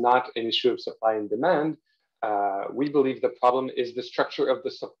crisis not an issue of supply and demand, we believe the problem is the structure of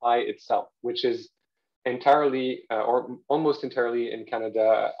the supply itself, which is entirely or almost entirely in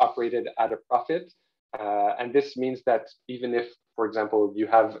Canada operated at a profit. And this means that even if, for example, you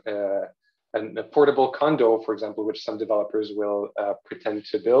have an affordable condo, for example, which some developers will pretend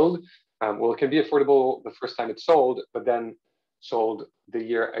to build, well, it can be affordable the first time it's sold, but then sold a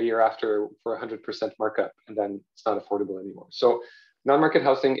year after for 100% markup, and then it's not affordable anymore. So non-market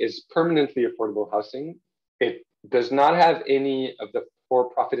housing is permanently affordable housing. It does not have any of the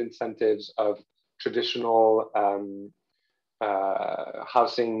for-profit incentives of traditional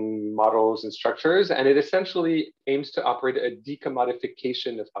housing models and structures, and it essentially aims to operate a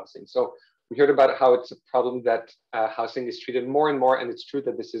decommodification of housing. So we heard about how it's a problem that housing is treated more and more, and it's true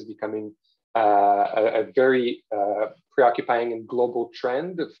that this is becoming a very preoccupying and global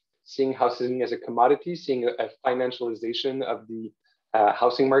trend of seeing housing as a commodity, seeing a financialization of the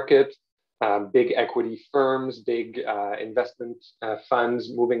housing market, big equity firms, big investment funds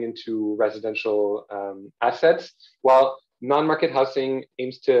moving into residential assets, while non-market housing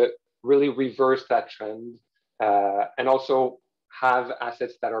aims to really reverse that trend and also have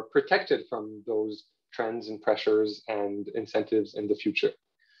assets that are protected from those trends and pressures and incentives in the future.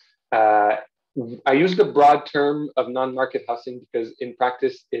 I use the broad term of non-market housing because in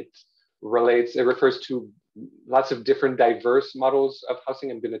practice it refers to lots of different diverse models of housing.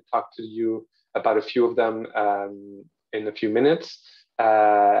 I'm going to talk to you about a few of them in a few minutes.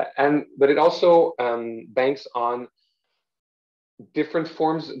 But it also banks on different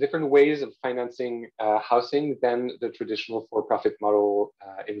forms, different ways of financing housing than the traditional for-profit model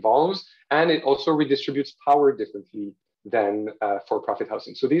involves. And it also redistributes power differently than for-profit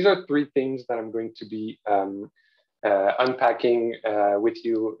housing. So these are three things that I'm going to be unpacking with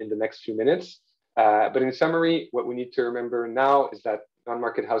you in the next few minutes. But in summary, what we need to remember now is that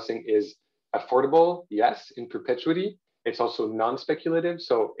non-market housing is affordable, yes, in perpetuity. It's also non-speculative,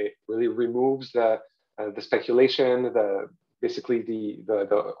 so it really removes the speculation, basically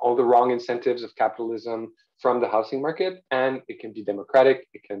all the wrong incentives of capitalism from the housing market, and it can be democratic.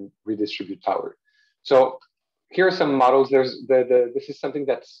 It can redistribute power. So here are some models. This is something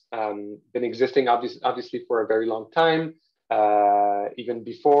that's been existing obviously for a very long time, even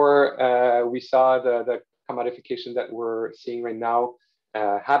before we saw the commodification that we're seeing right now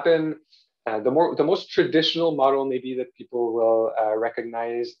happen. The most traditional model maybe that people will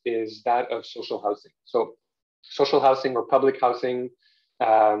recognize is that of social housing. So social housing or public housing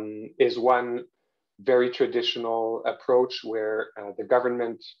is one very traditional approach where the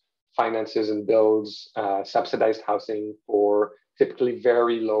government finances and builds subsidized housing for typically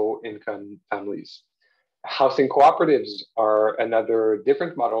very low income families. Housing cooperatives are another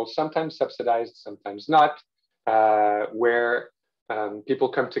different model, sometimes subsidized, sometimes not, where people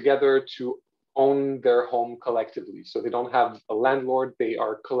come together to own their home collectively. So they don't have a landlord, they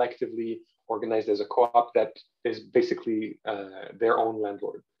are collectively organized as a co-op that is basically their own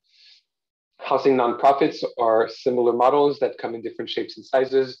landlord. Housing nonprofits are similar models that come in different shapes and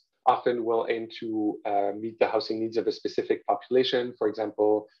sizes, often will aim to meet the housing needs of a specific population, for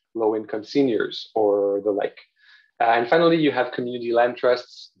example, low-income seniors or the like. And finally, you have community land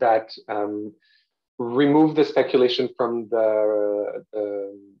trusts that remove the speculation from the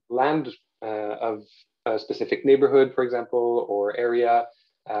land of a specific neighborhood, for example, or area,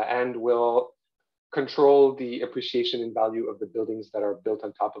 and will control the appreciation and value of the buildings that are built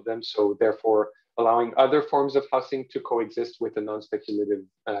on top of them. So therefore, allowing other forms of housing to coexist with a non-speculative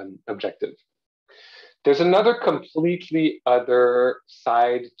objective. There's another completely other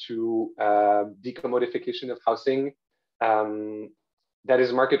side to decommodification of housing that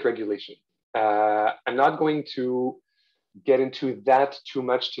is market regulation. I'm not going to get into that too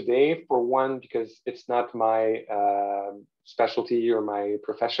much today, for one, because it's not my specialty or my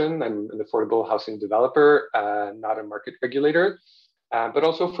profession. I'm an affordable housing developer, not a market regulator, but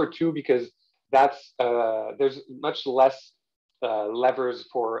also for two, because there's much less levers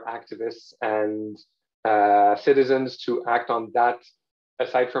for activists and citizens to act on that,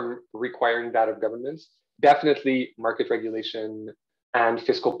 aside from requiring that of governments. Definitely market regulation and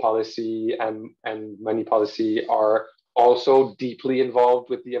fiscal policy and money policy are also deeply involved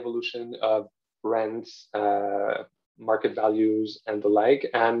with the evolution of rents, market values, and the like,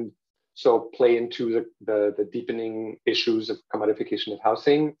 and so play into the deepening issues of commodification of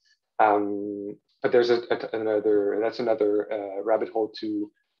housing. But there's another rabbit hole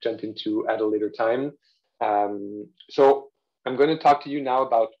to jump into at a later time. So I'm going to talk to you now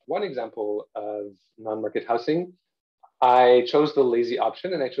about one example of non-market housing. I chose the lazy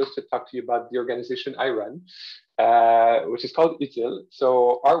option, and I chose to talk to you about the organization I run, which is called UTILE.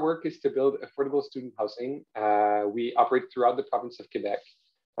 So our work is to build affordable student housing. We operate throughout the province of Quebec.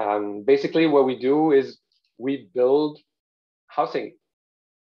 Basically, what we do is we build housing.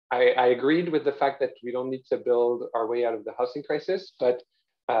 I agreed with the fact that we don't need to build our way out of the housing crisis, but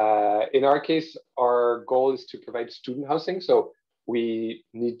in our case, our goal is to provide student housing. So we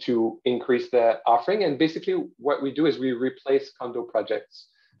need to increase the offering. And basically what we do is we replace condo projects,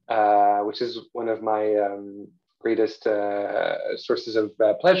 which is one of my greatest sources of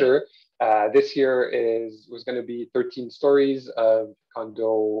pleasure. This year was going to be 13 stories of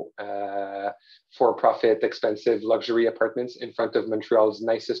condo for-profit, expensive luxury apartments in front of Montreal's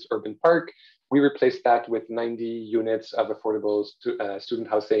nicest urban park. We replaced that with 90 units of affordable student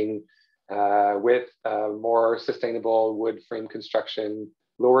housing with more sustainable wood frame construction,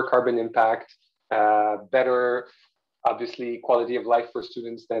 lower carbon impact, better, obviously, quality of life for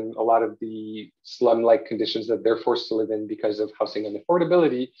students than a lot of the slum-like conditions that they're forced to live in because of housing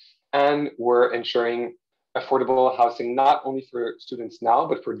unaffordability. And we're ensuring affordable housing, not only for students now,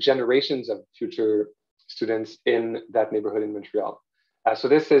 but for generations of future students in that neighborhood in Montreal. So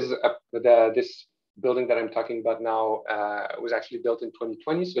this is this building that I'm talking about now was actually built in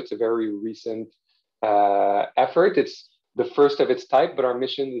 2020, so it's a very recent effort. It's the first of its type, but our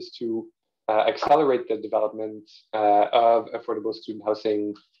mission is to accelerate the development of affordable student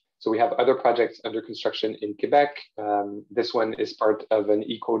housing. So we have other projects under construction in Quebec. This one is part of an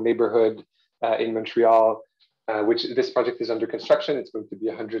eco neighborhood in Montreal, which this project is under construction. It's going to be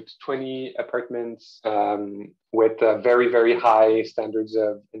 120 apartments with very, very high standards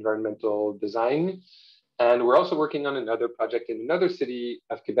of environmental design. And we're also working on another project in another city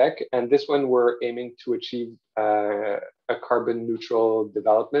of Quebec. And this one, we're aiming to achieve a carbon neutral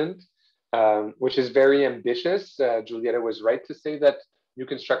development, which is very ambitious. Julieta was right to say that new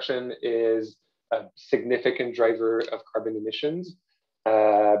construction is a significant driver of carbon emissions.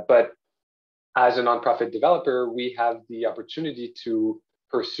 But as a nonprofit developer, we have the opportunity to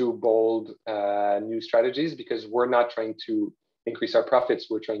pursue bold new strategies because we're not trying to increase our profits,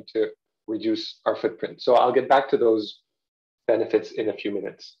 we're trying to reduce our footprint. So I'll get back to those benefits in a few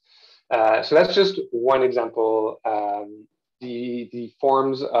minutes. So that's just one example. The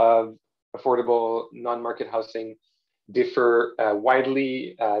forms of affordable non-market housing differ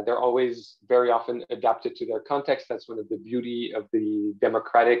widely. They're always very often adapted to their context. That's one of the beauty of the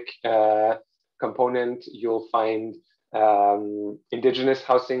democratic component. You'll find indigenous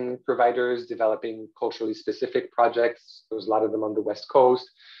housing providers developing culturally specific projects. There's a lot of them on the West Coast.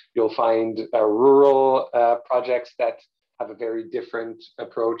 You'll find rural projects that have a very different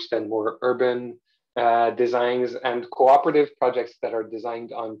approach than more urban designs, and cooperative projects that are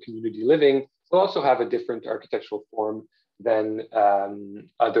designed on community living will also have a different architectural form than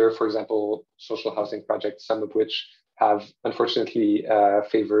other, for example, social housing projects, some of which have unfortunately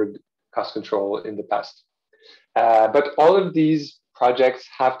favored cost control in the past. But all of these projects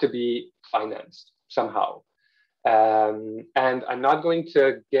have to be financed somehow. And I'm not going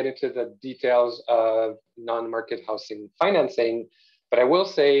to get into the details of non-market housing financing, but I will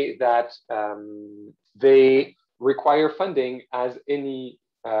say that they require funding as any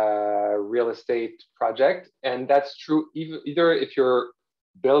real estate project. And that's true either if you're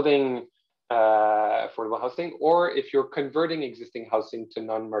building affordable housing or if you're converting existing housing to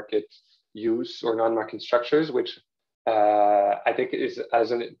non-market use or non-market structures, which I think is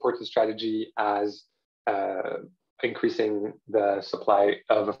as an important strategy as increasing the supply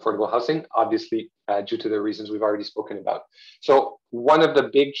of affordable housing, obviously due to the reasons we've already spoken about. So one of the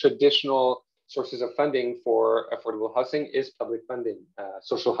big traditional sources of funding for affordable housing is public funding.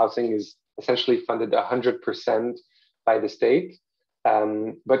 Social housing is essentially funded 100% by the state.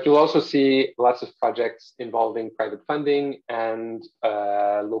 But you'll also see lots of projects involving private funding and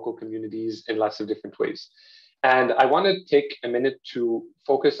local communities in lots of different ways. And I want to take a minute to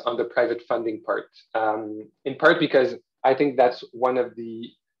focus on the private funding part, in part because I think that's one of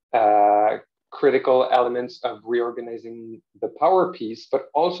the critical elements of reorganizing the power piece, but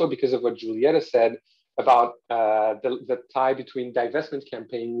also because of what Julieta said about the tie between divestment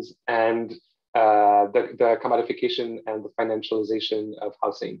campaigns and the commodification and the financialization of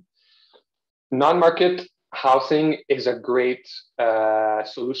housing. Non-market housing is a great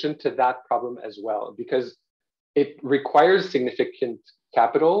solution to that problem as well, because it requires significant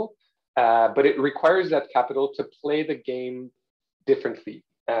capital, but it requires that capital to play the game differently.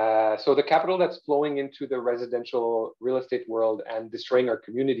 So the capital that's flowing into the residential real estate world and destroying our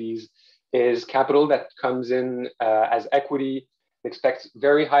communities is capital that comes in as equity, expects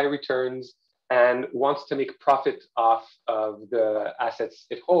very high returns, and wants to make profit off of the assets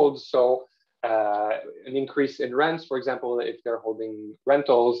it holds. So an increase in rents, for example, if they're holding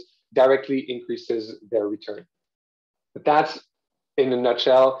rentals, directly increases their return. But that's, in a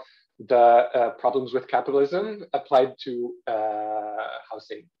nutshell, the problems with capitalism applied to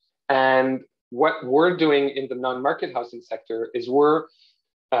housing. And what we're doing in the non-market housing sector is we're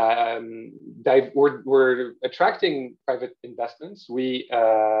attracting private investments.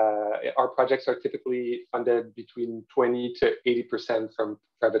 Our projects are typically funded between 20 to 80% from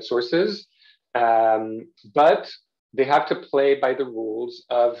private sources, but they have to play by the rules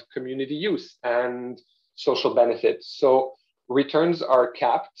of community use and social benefits. So returns are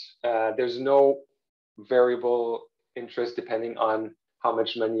capped. There's no variable interest depending on how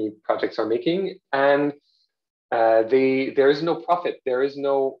much money projects are making, and there is no profit. There is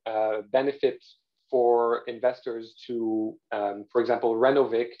no benefit for investors to, for example,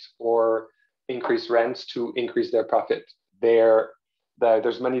 renovate or increase rents to increase their profit.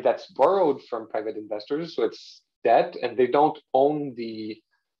 There's money that's borrowed from private investors, so it's debt, and they don't own the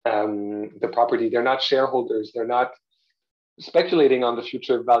property. They're not shareholders. They're not speculating on the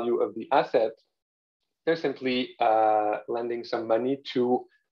future value of the asset. They're simply lending some money to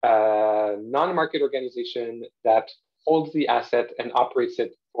a non-market organization that holds the asset and operates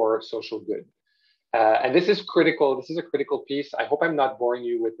it for social good. And this is critical. This is a critical piece. I hope I'm not boring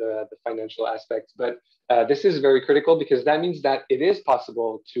you with the financial aspects, but this is very critical because that means that it is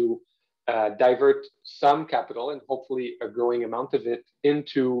possible to divert some capital, and hopefully a growing amount of it,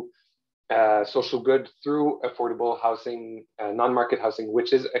 into social good through affordable housing, non-market housing,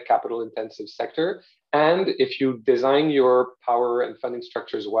 which is a capital intensive sector. And if you design your power and funding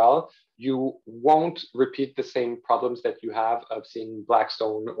structures well, you won't repeat the same problems that you have of seeing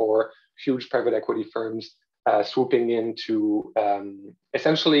Blackstone or huge private equity firms swooping in to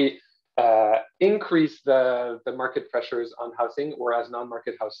essentially increase the market pressures on housing, whereas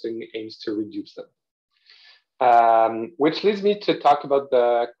non-market housing aims to reduce them. Which leads me to talk about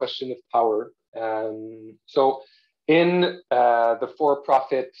the question of power. So in the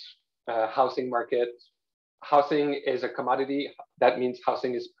for-profit housing market, housing is a commodity. That means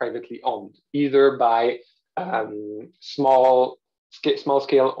housing is privately owned, either by small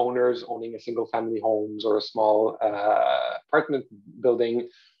scale owners owning a single family homes or a small apartment building,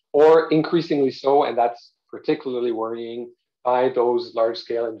 or increasingly so, and that's particularly worrying, by those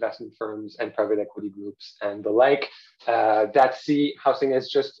large-scale investment firms and private equity groups and the like that see housing as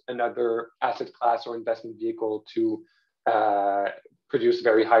just another asset class or investment vehicle to produce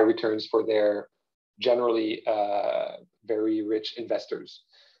very high returns for their generally very rich investors.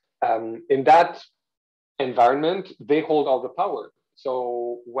 In that environment, they hold all the power.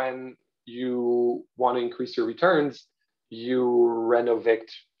 So when you want to increase your returns, you renovate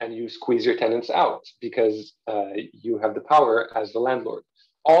and you squeeze your tenants out because you have the power as the landlord.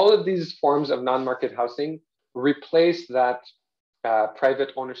 All of these forms of non-market housing replace that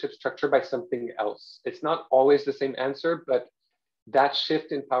private ownership structure by something else. It's not always the same answer, but that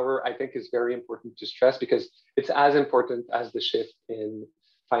shift in power, I think, is very important to stress because it's as important as the shift in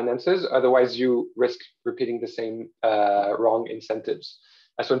finances. Otherwise, you risk repeating the same wrong incentives.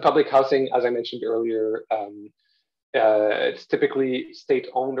 So in public housing, as I mentioned earlier, it's typically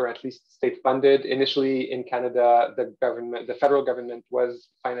state-owned or at least state-funded. Initially in Canada, the federal government was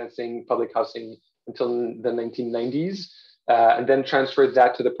financing public housing until the 1990s, and then transferred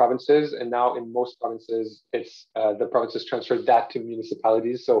that to the provinces. And now in most provinces, it's the provinces transferred that to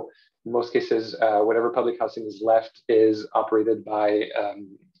municipalities. So in most cases, whatever public housing is left is operated by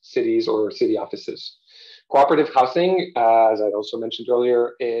cities or city offices. Cooperative housing, as I also mentioned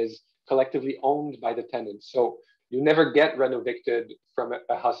earlier, is collectively owned by the tenants. So you never get renovated from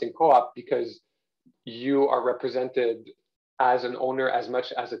a housing co-op because you are represented as an owner as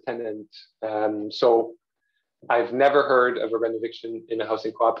much as a tenant. So I've never heard of a renovation in a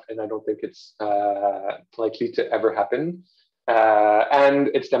housing co-op, and I don't think it's likely to ever happen. And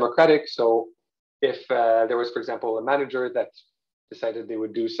it's democratic. So if there was, for example, a manager that decided they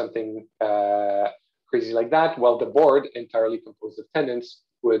would do something crazy like that, well, the board, entirely composed of tenants,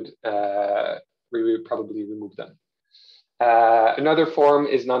 would probably remove them. Another form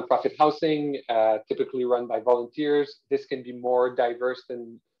is nonprofit housing, typically run by volunteers. This can be more diverse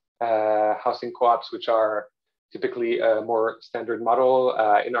than housing co-ops, which are typically a more standard model.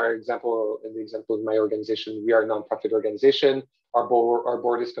 In the example of my organization, we are a nonprofit organization. Our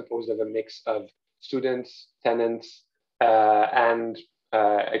board is composed of a mix of students, tenants, and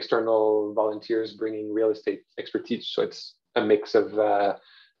external volunteers bringing real estate expertise. So it's a mix of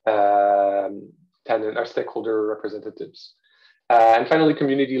tenant or stakeholder representatives. And finally,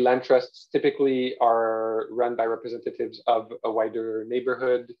 community land trusts typically are run by representatives of a wider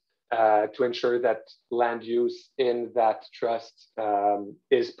neighborhood to ensure that land use in that trust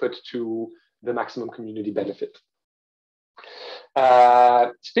is put to the maximum community benefit.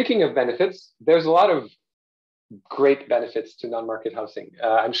 Speaking of benefits, there's a lot of great benefits to non-market housing.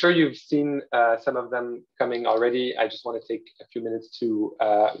 I'm sure you've seen some of them coming already. I just want to take a few minutes to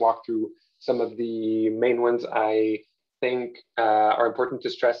walk through some of the main ones I think are important to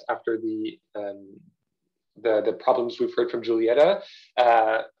stress after the problems we've heard from Julieta.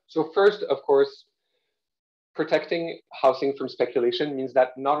 So first, of course, protecting housing from speculation means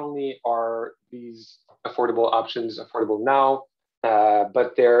that not only are these affordable options affordable now,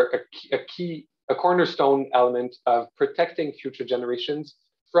 but they're a cornerstone element of protecting future generations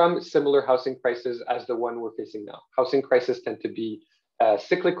from similar housing crises as the one we're facing now. Housing crises tend to be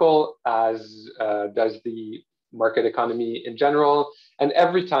cyclical, as does the market economy in general. And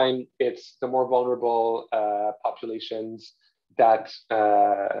every time it's the more vulnerable populations that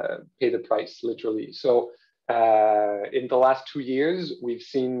pay the price, literally. So in the last 2 years, we've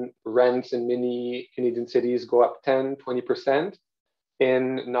seen rents in many Canadian cities go up 10, 20%.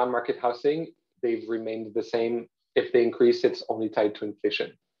 In non-market housing, they've remained the same. If they increase, it's only tied to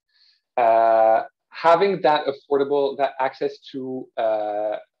inflation. Having that affordable, that access to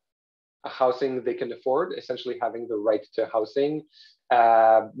a housing they can afford, essentially having the right to housing,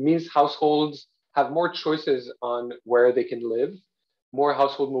 means households have more choices on where they can live. More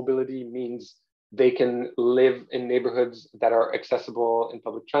household mobility means they can live in neighborhoods that are accessible in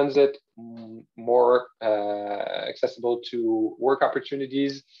public transit, more accessible to work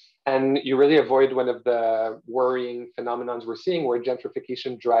opportunities. And you really avoid one of the worrying phenomenons we're seeing where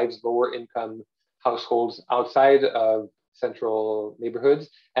gentrification drives lower income households outside of central neighborhoods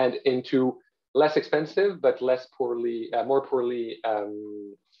and into less expensive, but more poorly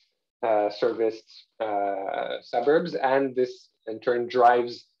serviced suburbs. And this in turn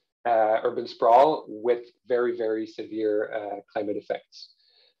drives urban sprawl with very, very severe climate effects.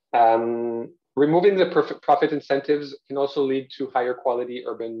 Removing the profit incentives can also lead to higher quality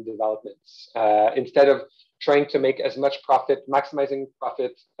urban developments. Instead of trying to make as much profit, maximizing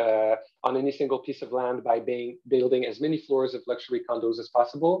profit on any single piece of land by building as many floors of luxury condos as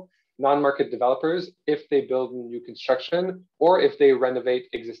possible, non-market developers, if they build new construction or if they renovate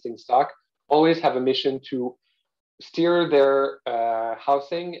existing stock, always have a mission to steer their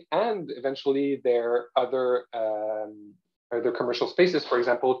housing and eventually their other commercial spaces, for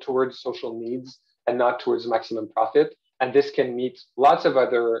example, towards social needs and not towards maximum profit. And this can meet lots of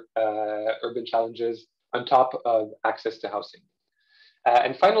other urban challenges on top of access to housing.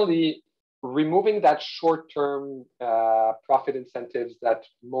 And finally, removing that short-term profit incentives that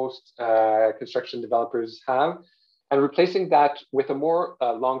most construction developers have and replacing that with a more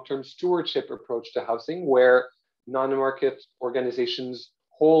long-term stewardship approach to housing where non-market organizations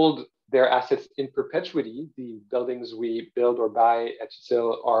hold their assets in perpetuity. The buildings we build or buy at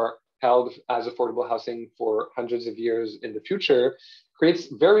UTILE are held as affordable housing for hundreds of years in the future, creates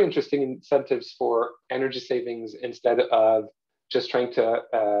very interesting incentives for energy savings instead of just trying to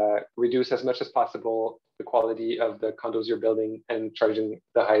reduce as much as possible the quality of the condos you're building and charging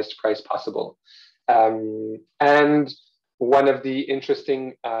the highest price possible. And one of the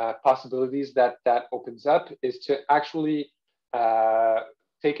interesting possibilities that opens up is to actually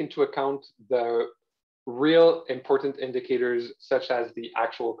take into account the real important indicators such as the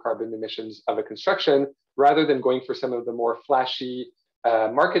actual carbon emissions of a construction, rather than going for some of the more flashy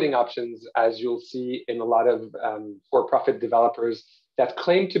marketing options, as you'll see in a lot of for-profit developers that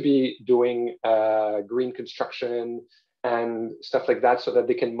claim to be doing green construction and stuff like that, so that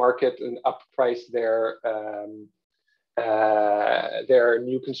they can market and upprice their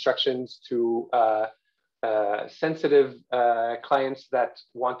new constructions to sensitive clients that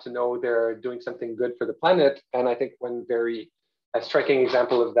want to know they're doing something good for the planet. And I think one very striking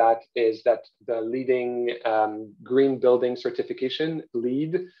example of that is that the leading green building certification,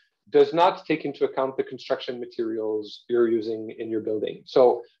 LEED, does not take into account the construction materials you're using in your building.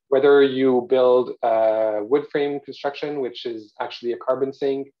 So whether you build wood frame construction, which is actually a carbon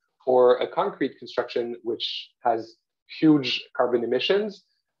sink, or a concrete construction, which has huge carbon emissions,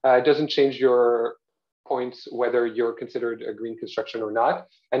 it doesn't change your points whether you're considered a green construction or not.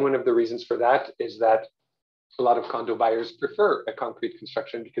 And one of the reasons for that is that a lot of condo buyers prefer a concrete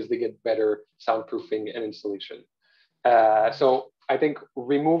construction because they get better soundproofing and insulation. So I think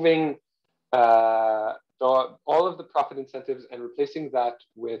removing all of the profit incentives and replacing that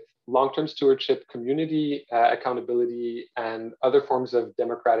with long-term stewardship, community accountability, and other forms of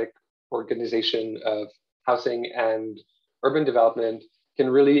democratic organization of housing and urban development can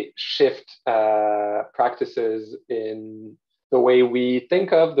really shift practices in the way we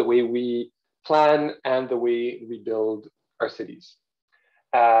think of, the way we plan, and the way we build our cities.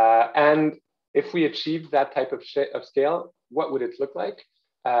 And if we achieve that type of scale, what would it look like?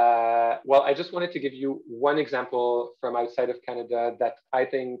 Well, I just wanted to give you one example from outside of Canada that I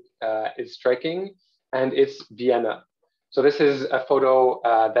think is striking, and it's Vienna. So this is a photo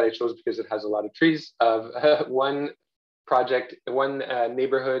that I chose because it has a lot of trees of one project, one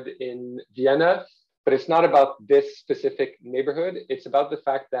neighborhood in Vienna, but it's not about this specific neighborhood. It's about the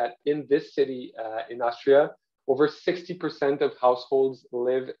fact that in this city in Austria, over 60% of households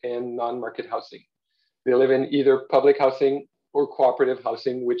live in non-market housing. They live in either public housing or cooperative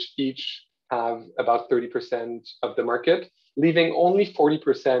housing, which each have about 30% of the market, leaving only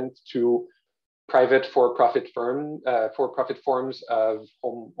 40% to private for-profit forms of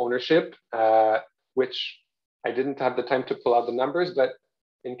home ownership, which I didn't have the time to pull out the numbers, but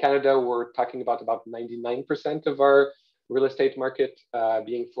in Canada, we're talking about 99% of our real estate market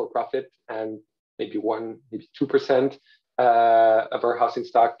being for-profit, and maybe 2% of our housing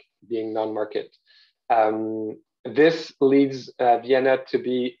stock being non-market. This leads Vienna to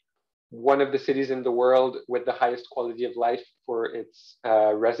be one of the cities in the world with the highest quality of life for its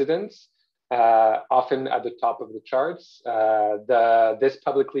residents, often at the top of the charts. This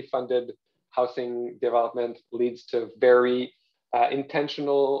publicly funded housing development leads to very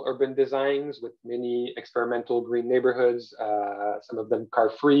intentional urban designs with many experimental green neighborhoods, some of them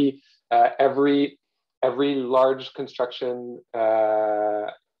car-free. Every large construction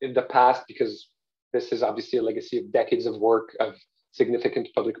in the past, because this is obviously a legacy of decades of work of significant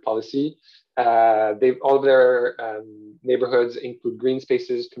public policy. All of their neighborhoods include green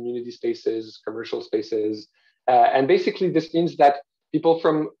spaces, community spaces, commercial spaces. And basically this means that people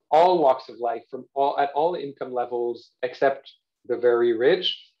from all walks of life, at all income levels, except the very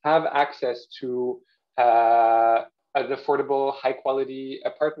rich, have access to an affordable, high quality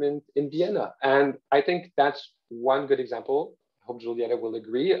apartment in Vienna. And I think that's one good example, I hope Julieta will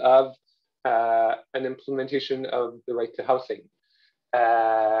agree, of an implementation of the right to housing.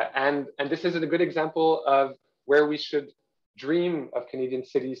 And this is a good example of where we should dream of Canadian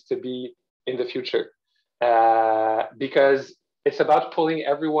cities to be in the future. Because it's about pulling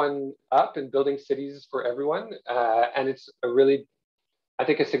everyone up and building cities for everyone. And it's I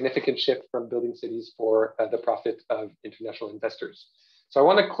think, a significant shift from building cities for the profit of international investors. So I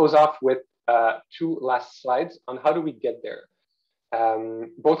want to close off with two last slides on how do we get there,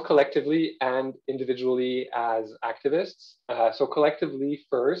 both collectively and individually as activists. So collectively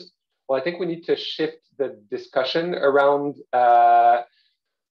first, well, I think we need to shift the discussion around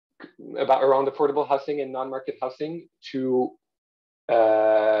affordable housing and non-market housing to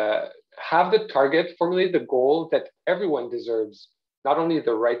have the target, formulate the goal that everyone deserves, not only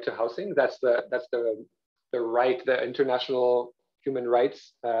the right to housing, that's the right, the international human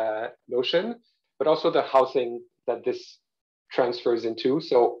rights notion, but also the housing that this transfers into.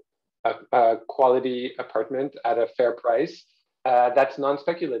 So a quality apartment at a fair price that's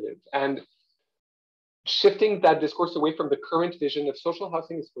non-speculative. And shifting that discourse away from the current vision of social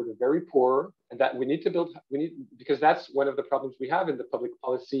housing is for the very poor, and that we need to build, because that's one of the problems we have in the public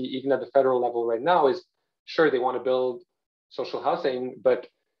policy, even at the federal level right now, is sure, they want to build social housing, but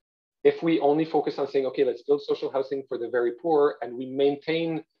if we only focus on saying, okay, let's build social housing for the very poor, and we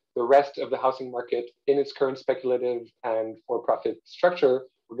maintain the rest of the housing market in its current speculative and for-profit structure,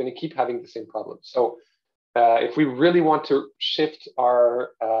 we're going to keep having the same problem. So if we really want to shift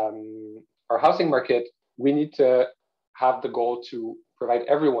our housing market, we need to have the goal to provide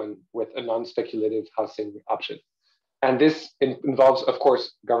everyone with a non-speculative housing option. And this involves, of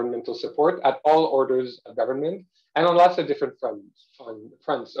course, governmental support at all orders of government and on lots of different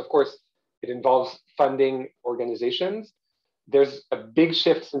fronts. Of course, it involves funding organizations. There's a big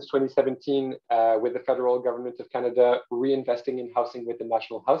shift since 2017 with the federal government of Canada reinvesting in housing with the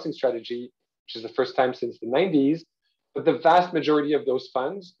National Housing Strategy, which is the first time since the 90s. But the vast majority of those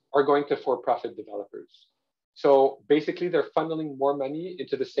funds are going to for-profit developers. So basically, they're funneling more money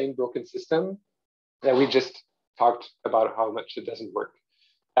into the same broken system that we just talked about how much it doesn't work.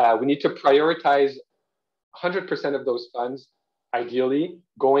 We need to prioritize 100% of those funds, ideally,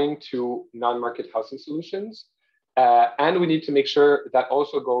 going to non-market housing solutions. And we need to make sure that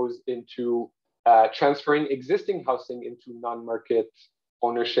also goes into transferring existing housing into non-market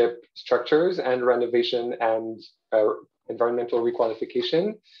ownership structures and renovation and environmental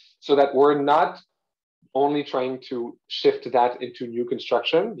requalification, so that we're not only trying to shift that into new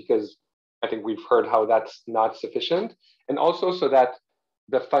construction, because I think we've heard how that's not sufficient, and also so that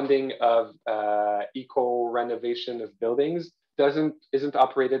the funding of eco-renovation of buildings isn't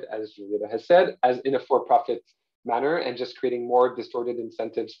operated, as Julieta has said, as in a for-profit manner and just creating more distorted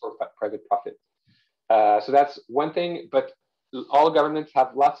incentives for private profit. So that's one thing, but all governments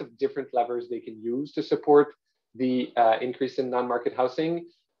have lots of different levers they can use to support the increase in non-market housing.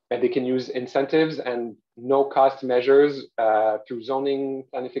 And they can use incentives and no-cost measures through zoning,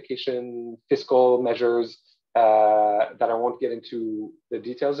 planification, fiscal measures that I won't get into the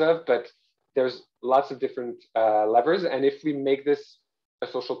details of, but there's lots of different levers. And if we make this a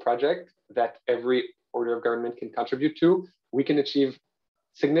social project that every order of government can contribute to, we can achieve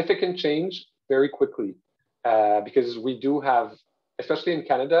significant change very quickly. Because we do have, especially in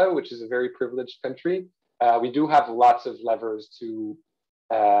Canada, which is a very privileged country, we do have lots of levers to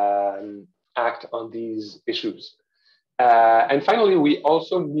act on these issues. And finally, we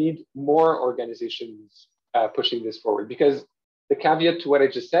also need more organizations pushing this forward, because the caveat to what I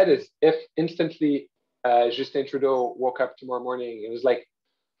just said is if instantly Justin Trudeau woke up tomorrow morning and was like,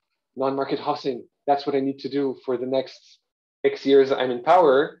 non-market housing, that's what I need to do for the next X years I'm in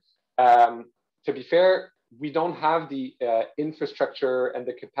power. To be fair, we don't have the infrastructure and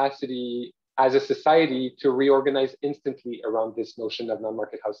the capacity as a society to reorganize instantly around this notion of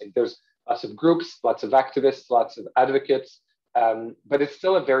non-market housing. There's lots of groups, lots of activists, lots of advocates, but it's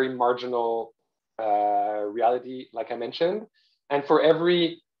still a very marginal reality, like I mentioned. And for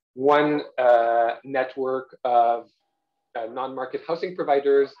every one network of non-market housing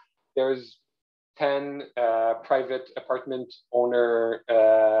providers, there's 10 private apartment owner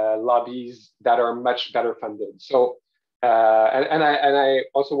lobbies that are much better funded. So, and I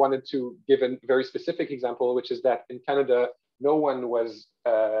also wanted to give a very specific example, which is that in Canada, no one was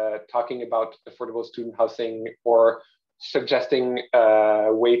talking about affordable student housing or suggesting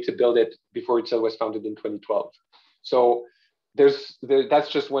a way to build it before UTILE was founded in 2012. So that's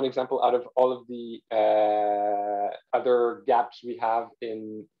just one example out of all of the other gaps we have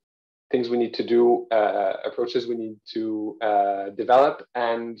in things we need to do, approaches we need to develop,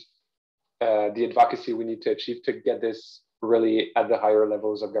 and the advocacy we need to achieve to get this really at the higher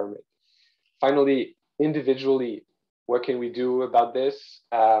levels of government. Finally, individually, what can we do about this?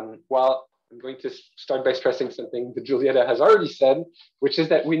 Well, I'm going to start by stressing something that Julieta has already said, which is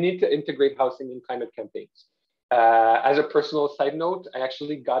that we need to integrate housing in climate campaigns. As a personal side note, I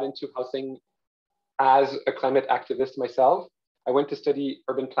actually got into housing as a climate activist myself. I went to study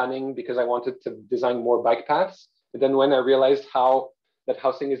urban planning because I wanted to design more bike paths. And then when I realized how that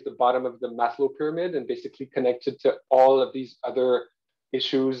housing is the bottom of the Maslow pyramid and basically connected to all of these other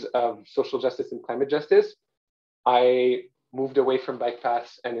issues of social justice and climate justice, I moved away from bike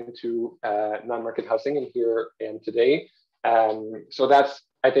paths and into non-market housing, and here I am today. So that's,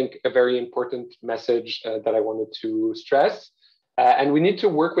 I think, a very important message that I wanted to stress. And we need to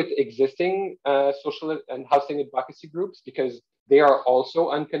work with existing social and housing advocacy groups because they are also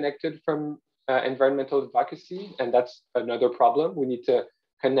unconnected from environmental advocacy, and that's another problem. We need to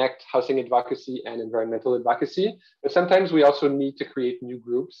connect housing advocacy and environmental advocacy, but sometimes we also need to create new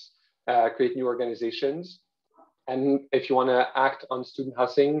groups, create new organizations. And if you want to act on student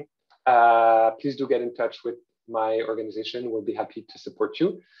housing, please do get in touch with my organization. We'll be happy to support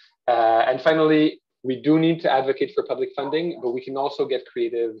you. And finally, we do need to advocate for public funding, but we can also get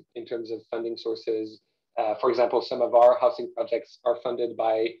creative in terms of funding sources. For example, some of our housing projects are funded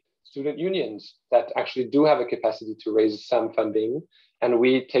by student unions that actually do have a capacity to raise some funding. And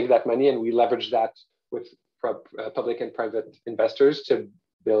we take that money and we leverage that with public and private investors to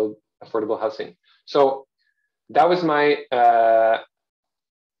build affordable housing. So that was my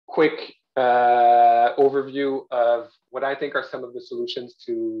quick overview of what I think are some of the solutions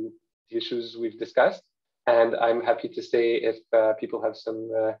to the issues we've discussed. And I'm happy to say if people have some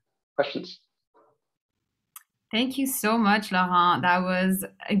questions. Thank you so much, Laurent. That was,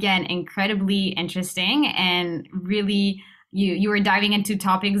 again, incredibly interesting, and really you were diving into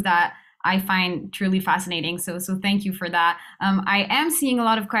topics that I find truly fascinating. So thank you for that. I am seeing a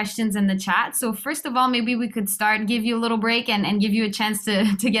lot of questions in the chat. So first of all, maybe we could start, give you a little break and give you a chance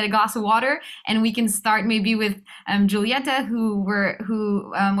to get a glass of water. And we can start maybe with Julieta,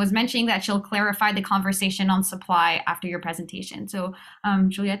 who was mentioning that she'll clarify the conversation on supply after your presentation. So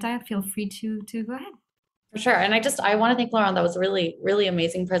Julieta, feel free to go ahead. For sure. And I want to thank Laurent. That was a really, really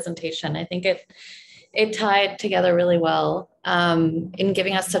amazing presentation. I think it tied together really well in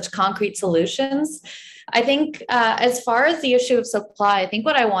giving us such concrete solutions. I think as far as the issue of supply, I think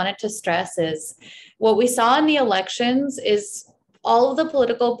what I wanted to stress is what we saw in the elections is all of the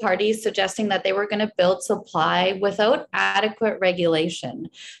political parties suggesting that they were going to build supply without adequate regulation.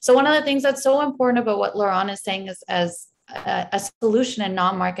 So one of the things that's so important about what Laurent is saying is as a solution in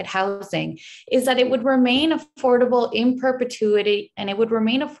non-market housing is that it would remain affordable in perpetuity, and it would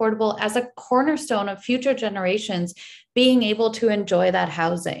remain affordable as a cornerstone of future generations being able to enjoy that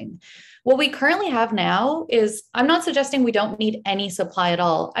housing. What we currently have now is, I'm not suggesting we don't need any supply at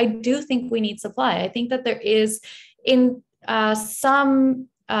all. I do think we need supply. I think that there is in some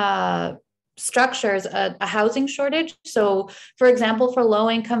structures a housing shortage. So, for example, for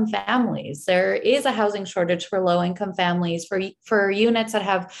low-income families, there is a housing shortage for low-income families for units that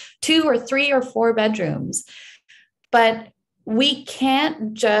have 2 or 3 or 4 bedrooms. But we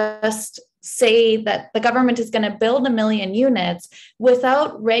can't just say that the government is going to build 1 million units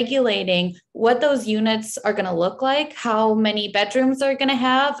without regulating what those units are going to look like, how many bedrooms they're going to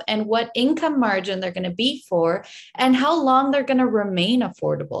have, and what income margin they're going to be for, and how long they're going to remain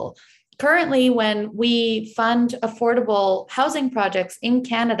affordable. Currently, when we fund affordable housing projects in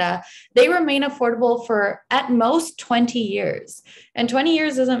Canada, they remain affordable for at most 20 years. And 20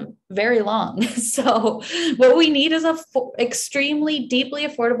 years isn't very long. So what we need is extremely deeply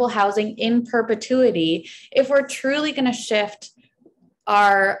affordable housing in perpetuity if we're truly going to shift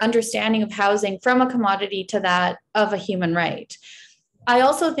our understanding of housing from a commodity to that of a human right. I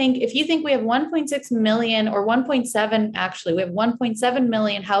also think if you think we have 1.6 million or 1.7, actually, we have 1.7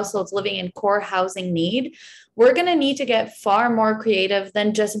 million households living in core housing need, we're going to need to get far more creative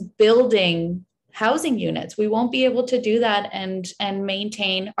than just building housing units. We won't be able to do that and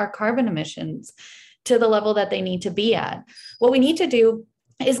maintain our carbon emissions to the level that they need to be at. What we need to do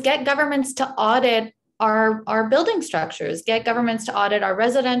is get governments to audit our building structures, get governments to audit our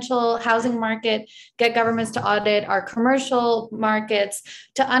residential housing market, get governments to audit our commercial markets,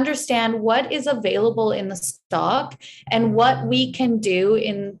 to understand what is available in the stock and what we can do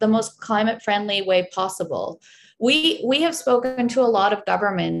in the most climate-friendly way possible. We have spoken to a lot of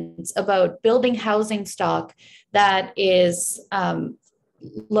governments about building housing stock that is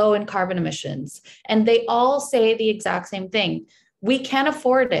low in carbon emissions, and they all say the exact same thing. We can't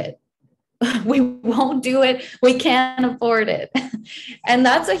afford it. We won't do it. We can't afford it. And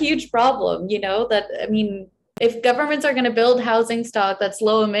that's a huge problem, if governments are going to build housing stock that's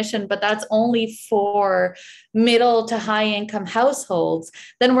low emission, but that's only for middle to high income households,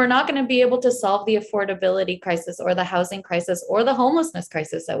 then we're not going to be able to solve the affordability crisis or the housing crisis or the homelessness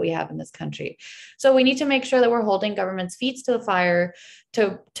crisis that we have in this country. So we need to make sure that we're holding government's feet to the fire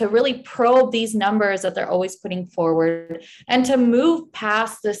to really probe these numbers that they're always putting forward, and to move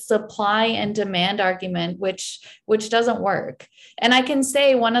past this supply and demand argument, which doesn't work. And I can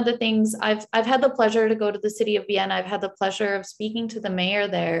say one of the things, I've had the pleasure to go to the city of Vienna. I've had the pleasure of speaking to the mayor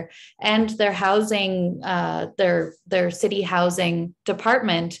there and their housing, their city housing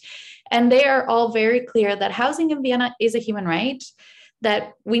department. And they are all very clear that housing in Vienna is a human right,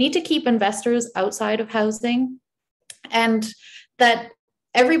 that we need to keep investors outside of housing, and that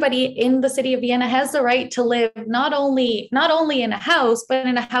everybody in the city of Vienna has the right to live not only in a house, but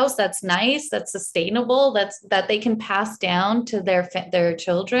in a house that's nice, that's sustainable, that they can pass down to their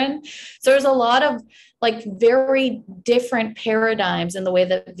children. So there's a lot of very different paradigms in the way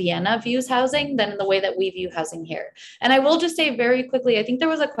that Vienna views housing than in the way that we view housing here. And I will just say very quickly, I think there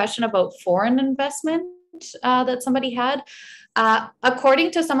was a question about foreign investment that somebody had.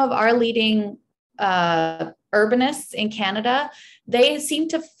 According to some of our leading urbanists in Canada, they seem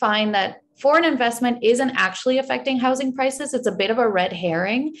to find that foreign investment isn't actually affecting housing prices. It's a bit of a red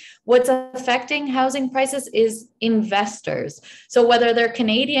herring. What's affecting housing prices is investors. So whether they're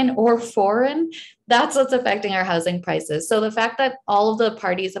Canadian or foreign, that's what's affecting our housing prices. So the fact that all of the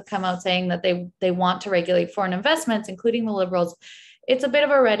parties have come out saying that they want to regulate foreign investments, including the Liberals, it's a bit of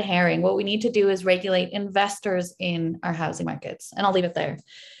a red herring. What we need to do is regulate investors in our housing markets. And I'll leave it there.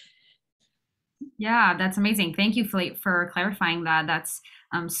 Yeah, that's amazing. Thank you for clarifying that. That's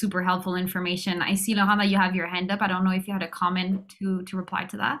super helpful information. I see, Laurent, that you have your hand up. I don't know if you had a comment to reply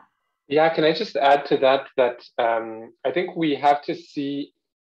to that. Yeah, can I just add to that I think we have to see,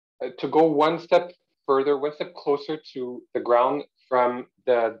 to go one step further, one step closer to the ground from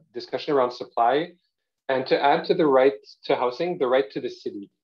the discussion around supply, and to add to the right to housing, the right to the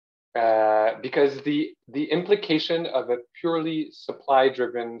city. Because the implication of a purely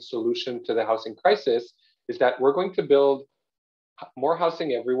supply-driven solution to the housing crisis is that we're going to build more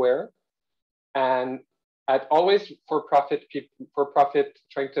housing everywhere, and at always for-profit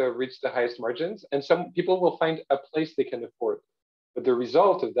trying to reach the highest margins, and some people will find a place they can afford. But the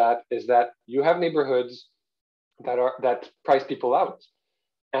result of that is that you have neighborhoods that price people out,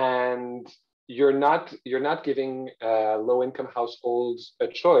 and you're not giving low-income households a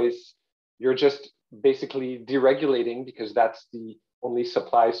choice. You're just basically deregulating, because that's the only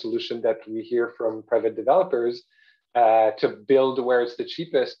supply solution that we hear from private developers. to build where it's the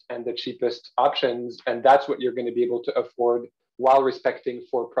cheapest and the cheapest options. And that's what you're going to be able to afford while respecting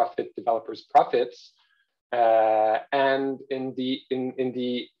for-profit developers' profits. And in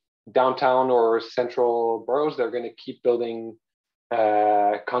the downtown or central boroughs, they're going to keep building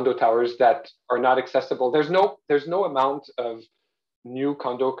condo towers that are not accessible. There's no amount of new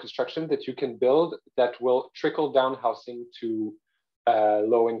condo construction that you can build that will trickle down housing to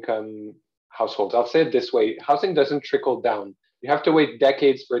low-income households. I'll say it this way: housing doesn't trickle down. You have to wait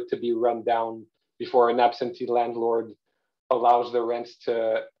decades for it to be run down before an absentee landlord allows the rents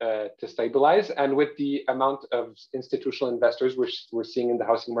to stabilize. And with the amount of institutional investors we're seeing in the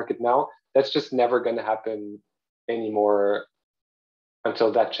housing market now, that's just never going to happen anymore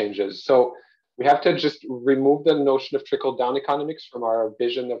until that changes. So we have to just remove the notion of trickle-down economics from our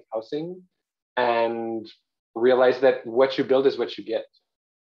vision of housing and realize that what you build is what you get.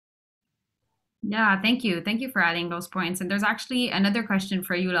 Yeah, thank you. Thank you for adding those points. And there's actually another question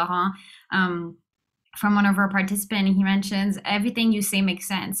for you, Laurent, from one of our participants. He mentions everything you say makes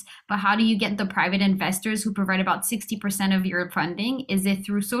sense, but how do you get the private investors who provide about 60% of your funding? Is it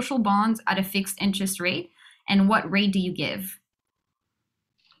through social bonds at a fixed interest rate? And what rate do you give?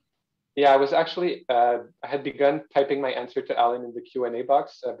 Yeah, I was actually, I had begun typing my answer to Alan in the Q&A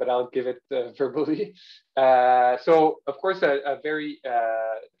box, but I'll give it verbally. So, of course, a very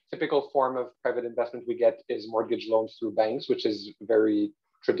typical form of private investment we get is mortgage loans through banks, which is very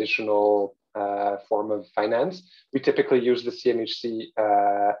traditional form of finance. We typically use the CMHC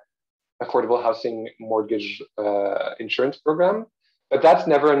Affordable Housing Mortgage Insurance Program, but that's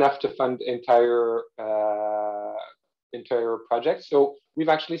never enough to fund entire projects. So we've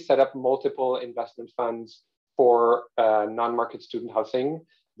actually set up multiple investment funds for non-market student housing.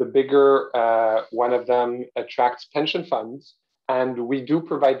 The bigger one of them attracts pension funds, and we do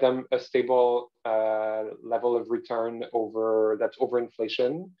provide them a stable level of return over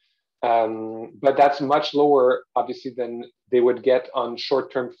inflation. But that's much lower, obviously, than they would get on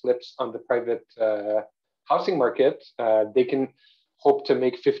short-term flips on the private housing market. They can hope to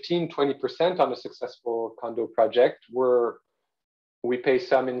make 15-20% on a successful condo project, where we pay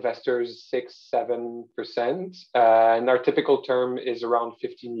some investors 6-7%, and our typical term is around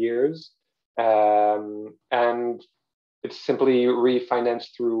 15 years. And it's simply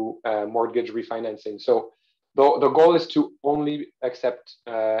refinanced through mortgage refinancing. So the goal is to only accept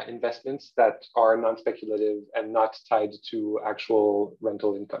investments that are non-speculative and not tied to actual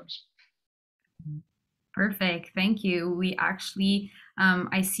rental incomes. Perfect. Thank you. We actually,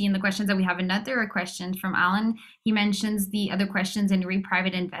 I see in the questions that we have another question from Alan. He mentions the other questions in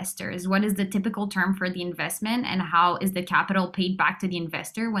private investors. What is the typical term for the investment, and how is the capital paid back to the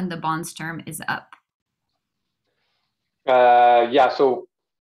investor when the bond's term is up? Yeah, so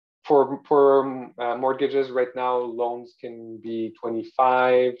for mortgages right now, loans can be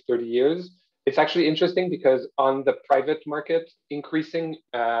 25, 30 years. It's actually interesting because on the private market, increasing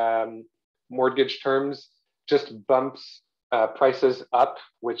mortgage terms just bumps prices up,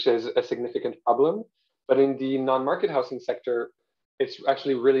 which is a significant problem. But in the non-market housing sector, it's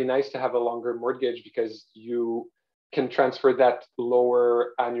actually really nice to have a longer mortgage because you can transfer that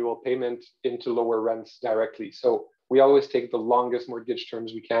lower annual payment into lower rents directly. So we always take the longest mortgage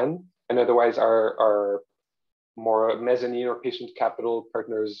terms we can, and otherwise our more mezzanine or patient capital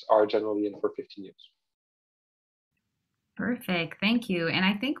partners are generally in for 15 years. Perfect. Thank you. And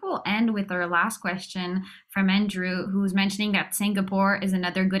I think we'll end with our last question from Andrew, who's mentioning that Singapore is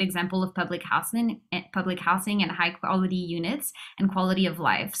another good example of public housing and high quality units and quality of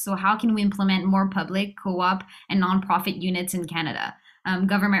life. So how can we implement more public, co-op, and nonprofit units in Canada?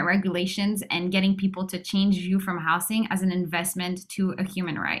 Government regulations and getting people to change view from housing as an investment to a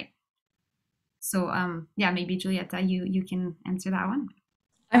human right. So yeah, maybe Julieta, you can answer that one.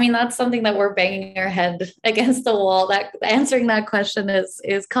 I mean, that's something that we're banging our head against the wall. That answering that question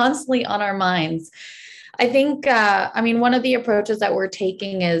is constantly on our minds. I think, one of the approaches that we're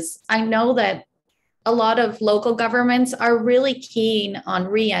taking is, I know that a lot of local governments are really keen on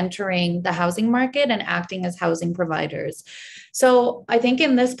re-entering the housing market and acting as housing providers. So I think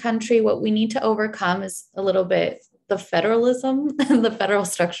in this country, what we need to overcome is a little bit the federalism and the federal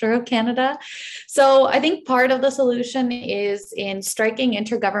structure of Canada. So I think part of the solution is in striking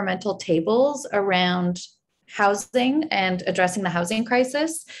intergovernmental tables around housing and addressing the housing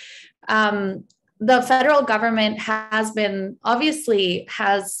crisis. The federal government has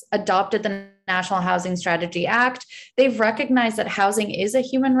adopted the National Housing Strategy Act. They've recognized that housing is a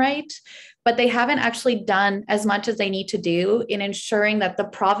human right, but they haven't actually done as much as they need to do in ensuring that the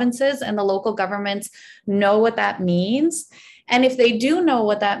provinces and the local governments know what that means And if they do know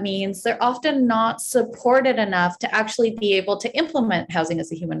what that means, they're often not supported enough to actually be able to implement housing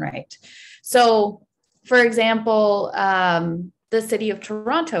as a human right. So, for example, the city of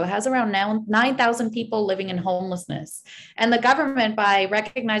Toronto has around now 9,000 people living in homelessness. And the government, by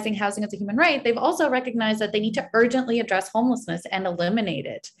recognizing housing as a human right, they've also recognized that they need to urgently address homelessness and eliminate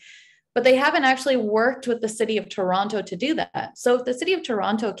it. But they haven't actually worked with the city of Toronto to do that. So if the city of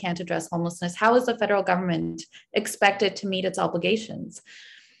Toronto can't address homelessness, how is the federal government expected to meet its obligations?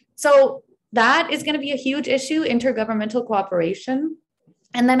 So that is going to be a huge issue, intergovernmental cooperation.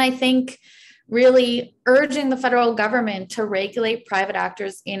 And then I think really urging the federal government to regulate private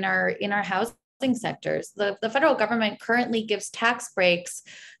actors in our housing sectors. The federal government currently gives tax breaks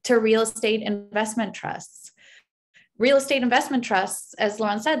to real estate investment trusts. Real estate investment trusts, as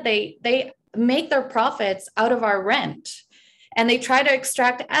Laurent said, they make their profits out of our rent. And they try to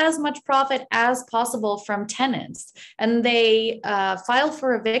extract as much profit as possible from tenants. And they file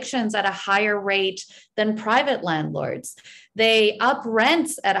for evictions at a higher rate than private landlords. They up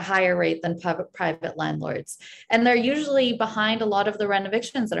rents at a higher rate than private landlords. And they're usually behind a lot of the rent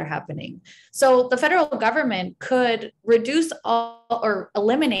evictions that are happening. So the federal government could reduce all or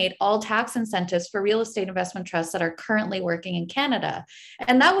eliminate all tax incentives for real estate investment trusts that are currently working in Canada.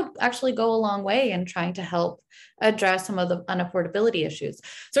 And that would actually go a long way in trying to help address some of the unaffordability issues.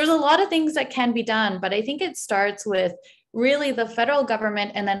 So there's a lot of things that can be done, but I think it starts with really the federal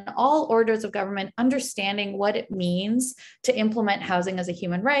government and then all orders of government understanding what it means to implement housing as a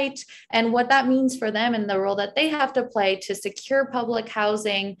human right and what that means for them and the role that they have to play to secure public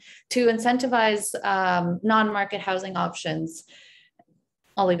housing, to incentivize non-market housing options.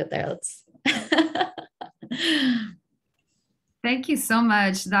 I'll leave it there. Thank you so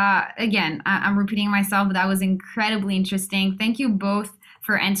much. That, again, I'm repeating myself, but that was incredibly interesting. Thank you both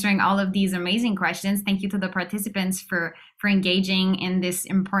for answering all of these amazing questions. Thank you to the participants for engaging in this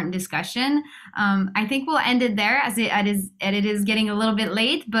important discussion. I think we'll end it there as it is getting a little bit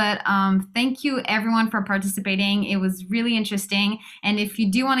late, but thank you everyone for participating. It was really interesting. And if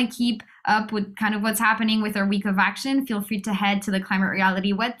you do want to keep up with kind of what's happening with our week of action, feel free to head to the Climate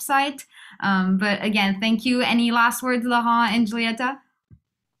Reality website. But again, thank you. Any last words, Laurent and Julieta?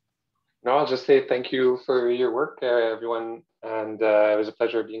 No, I'll just say thank you for your work, everyone. And it was a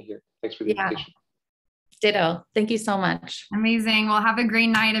pleasure being here. Thanks for the invitation. Ditto. Thank you so much. Amazing. Well, have a great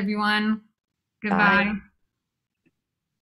night, everyone. Goodbye. Bye.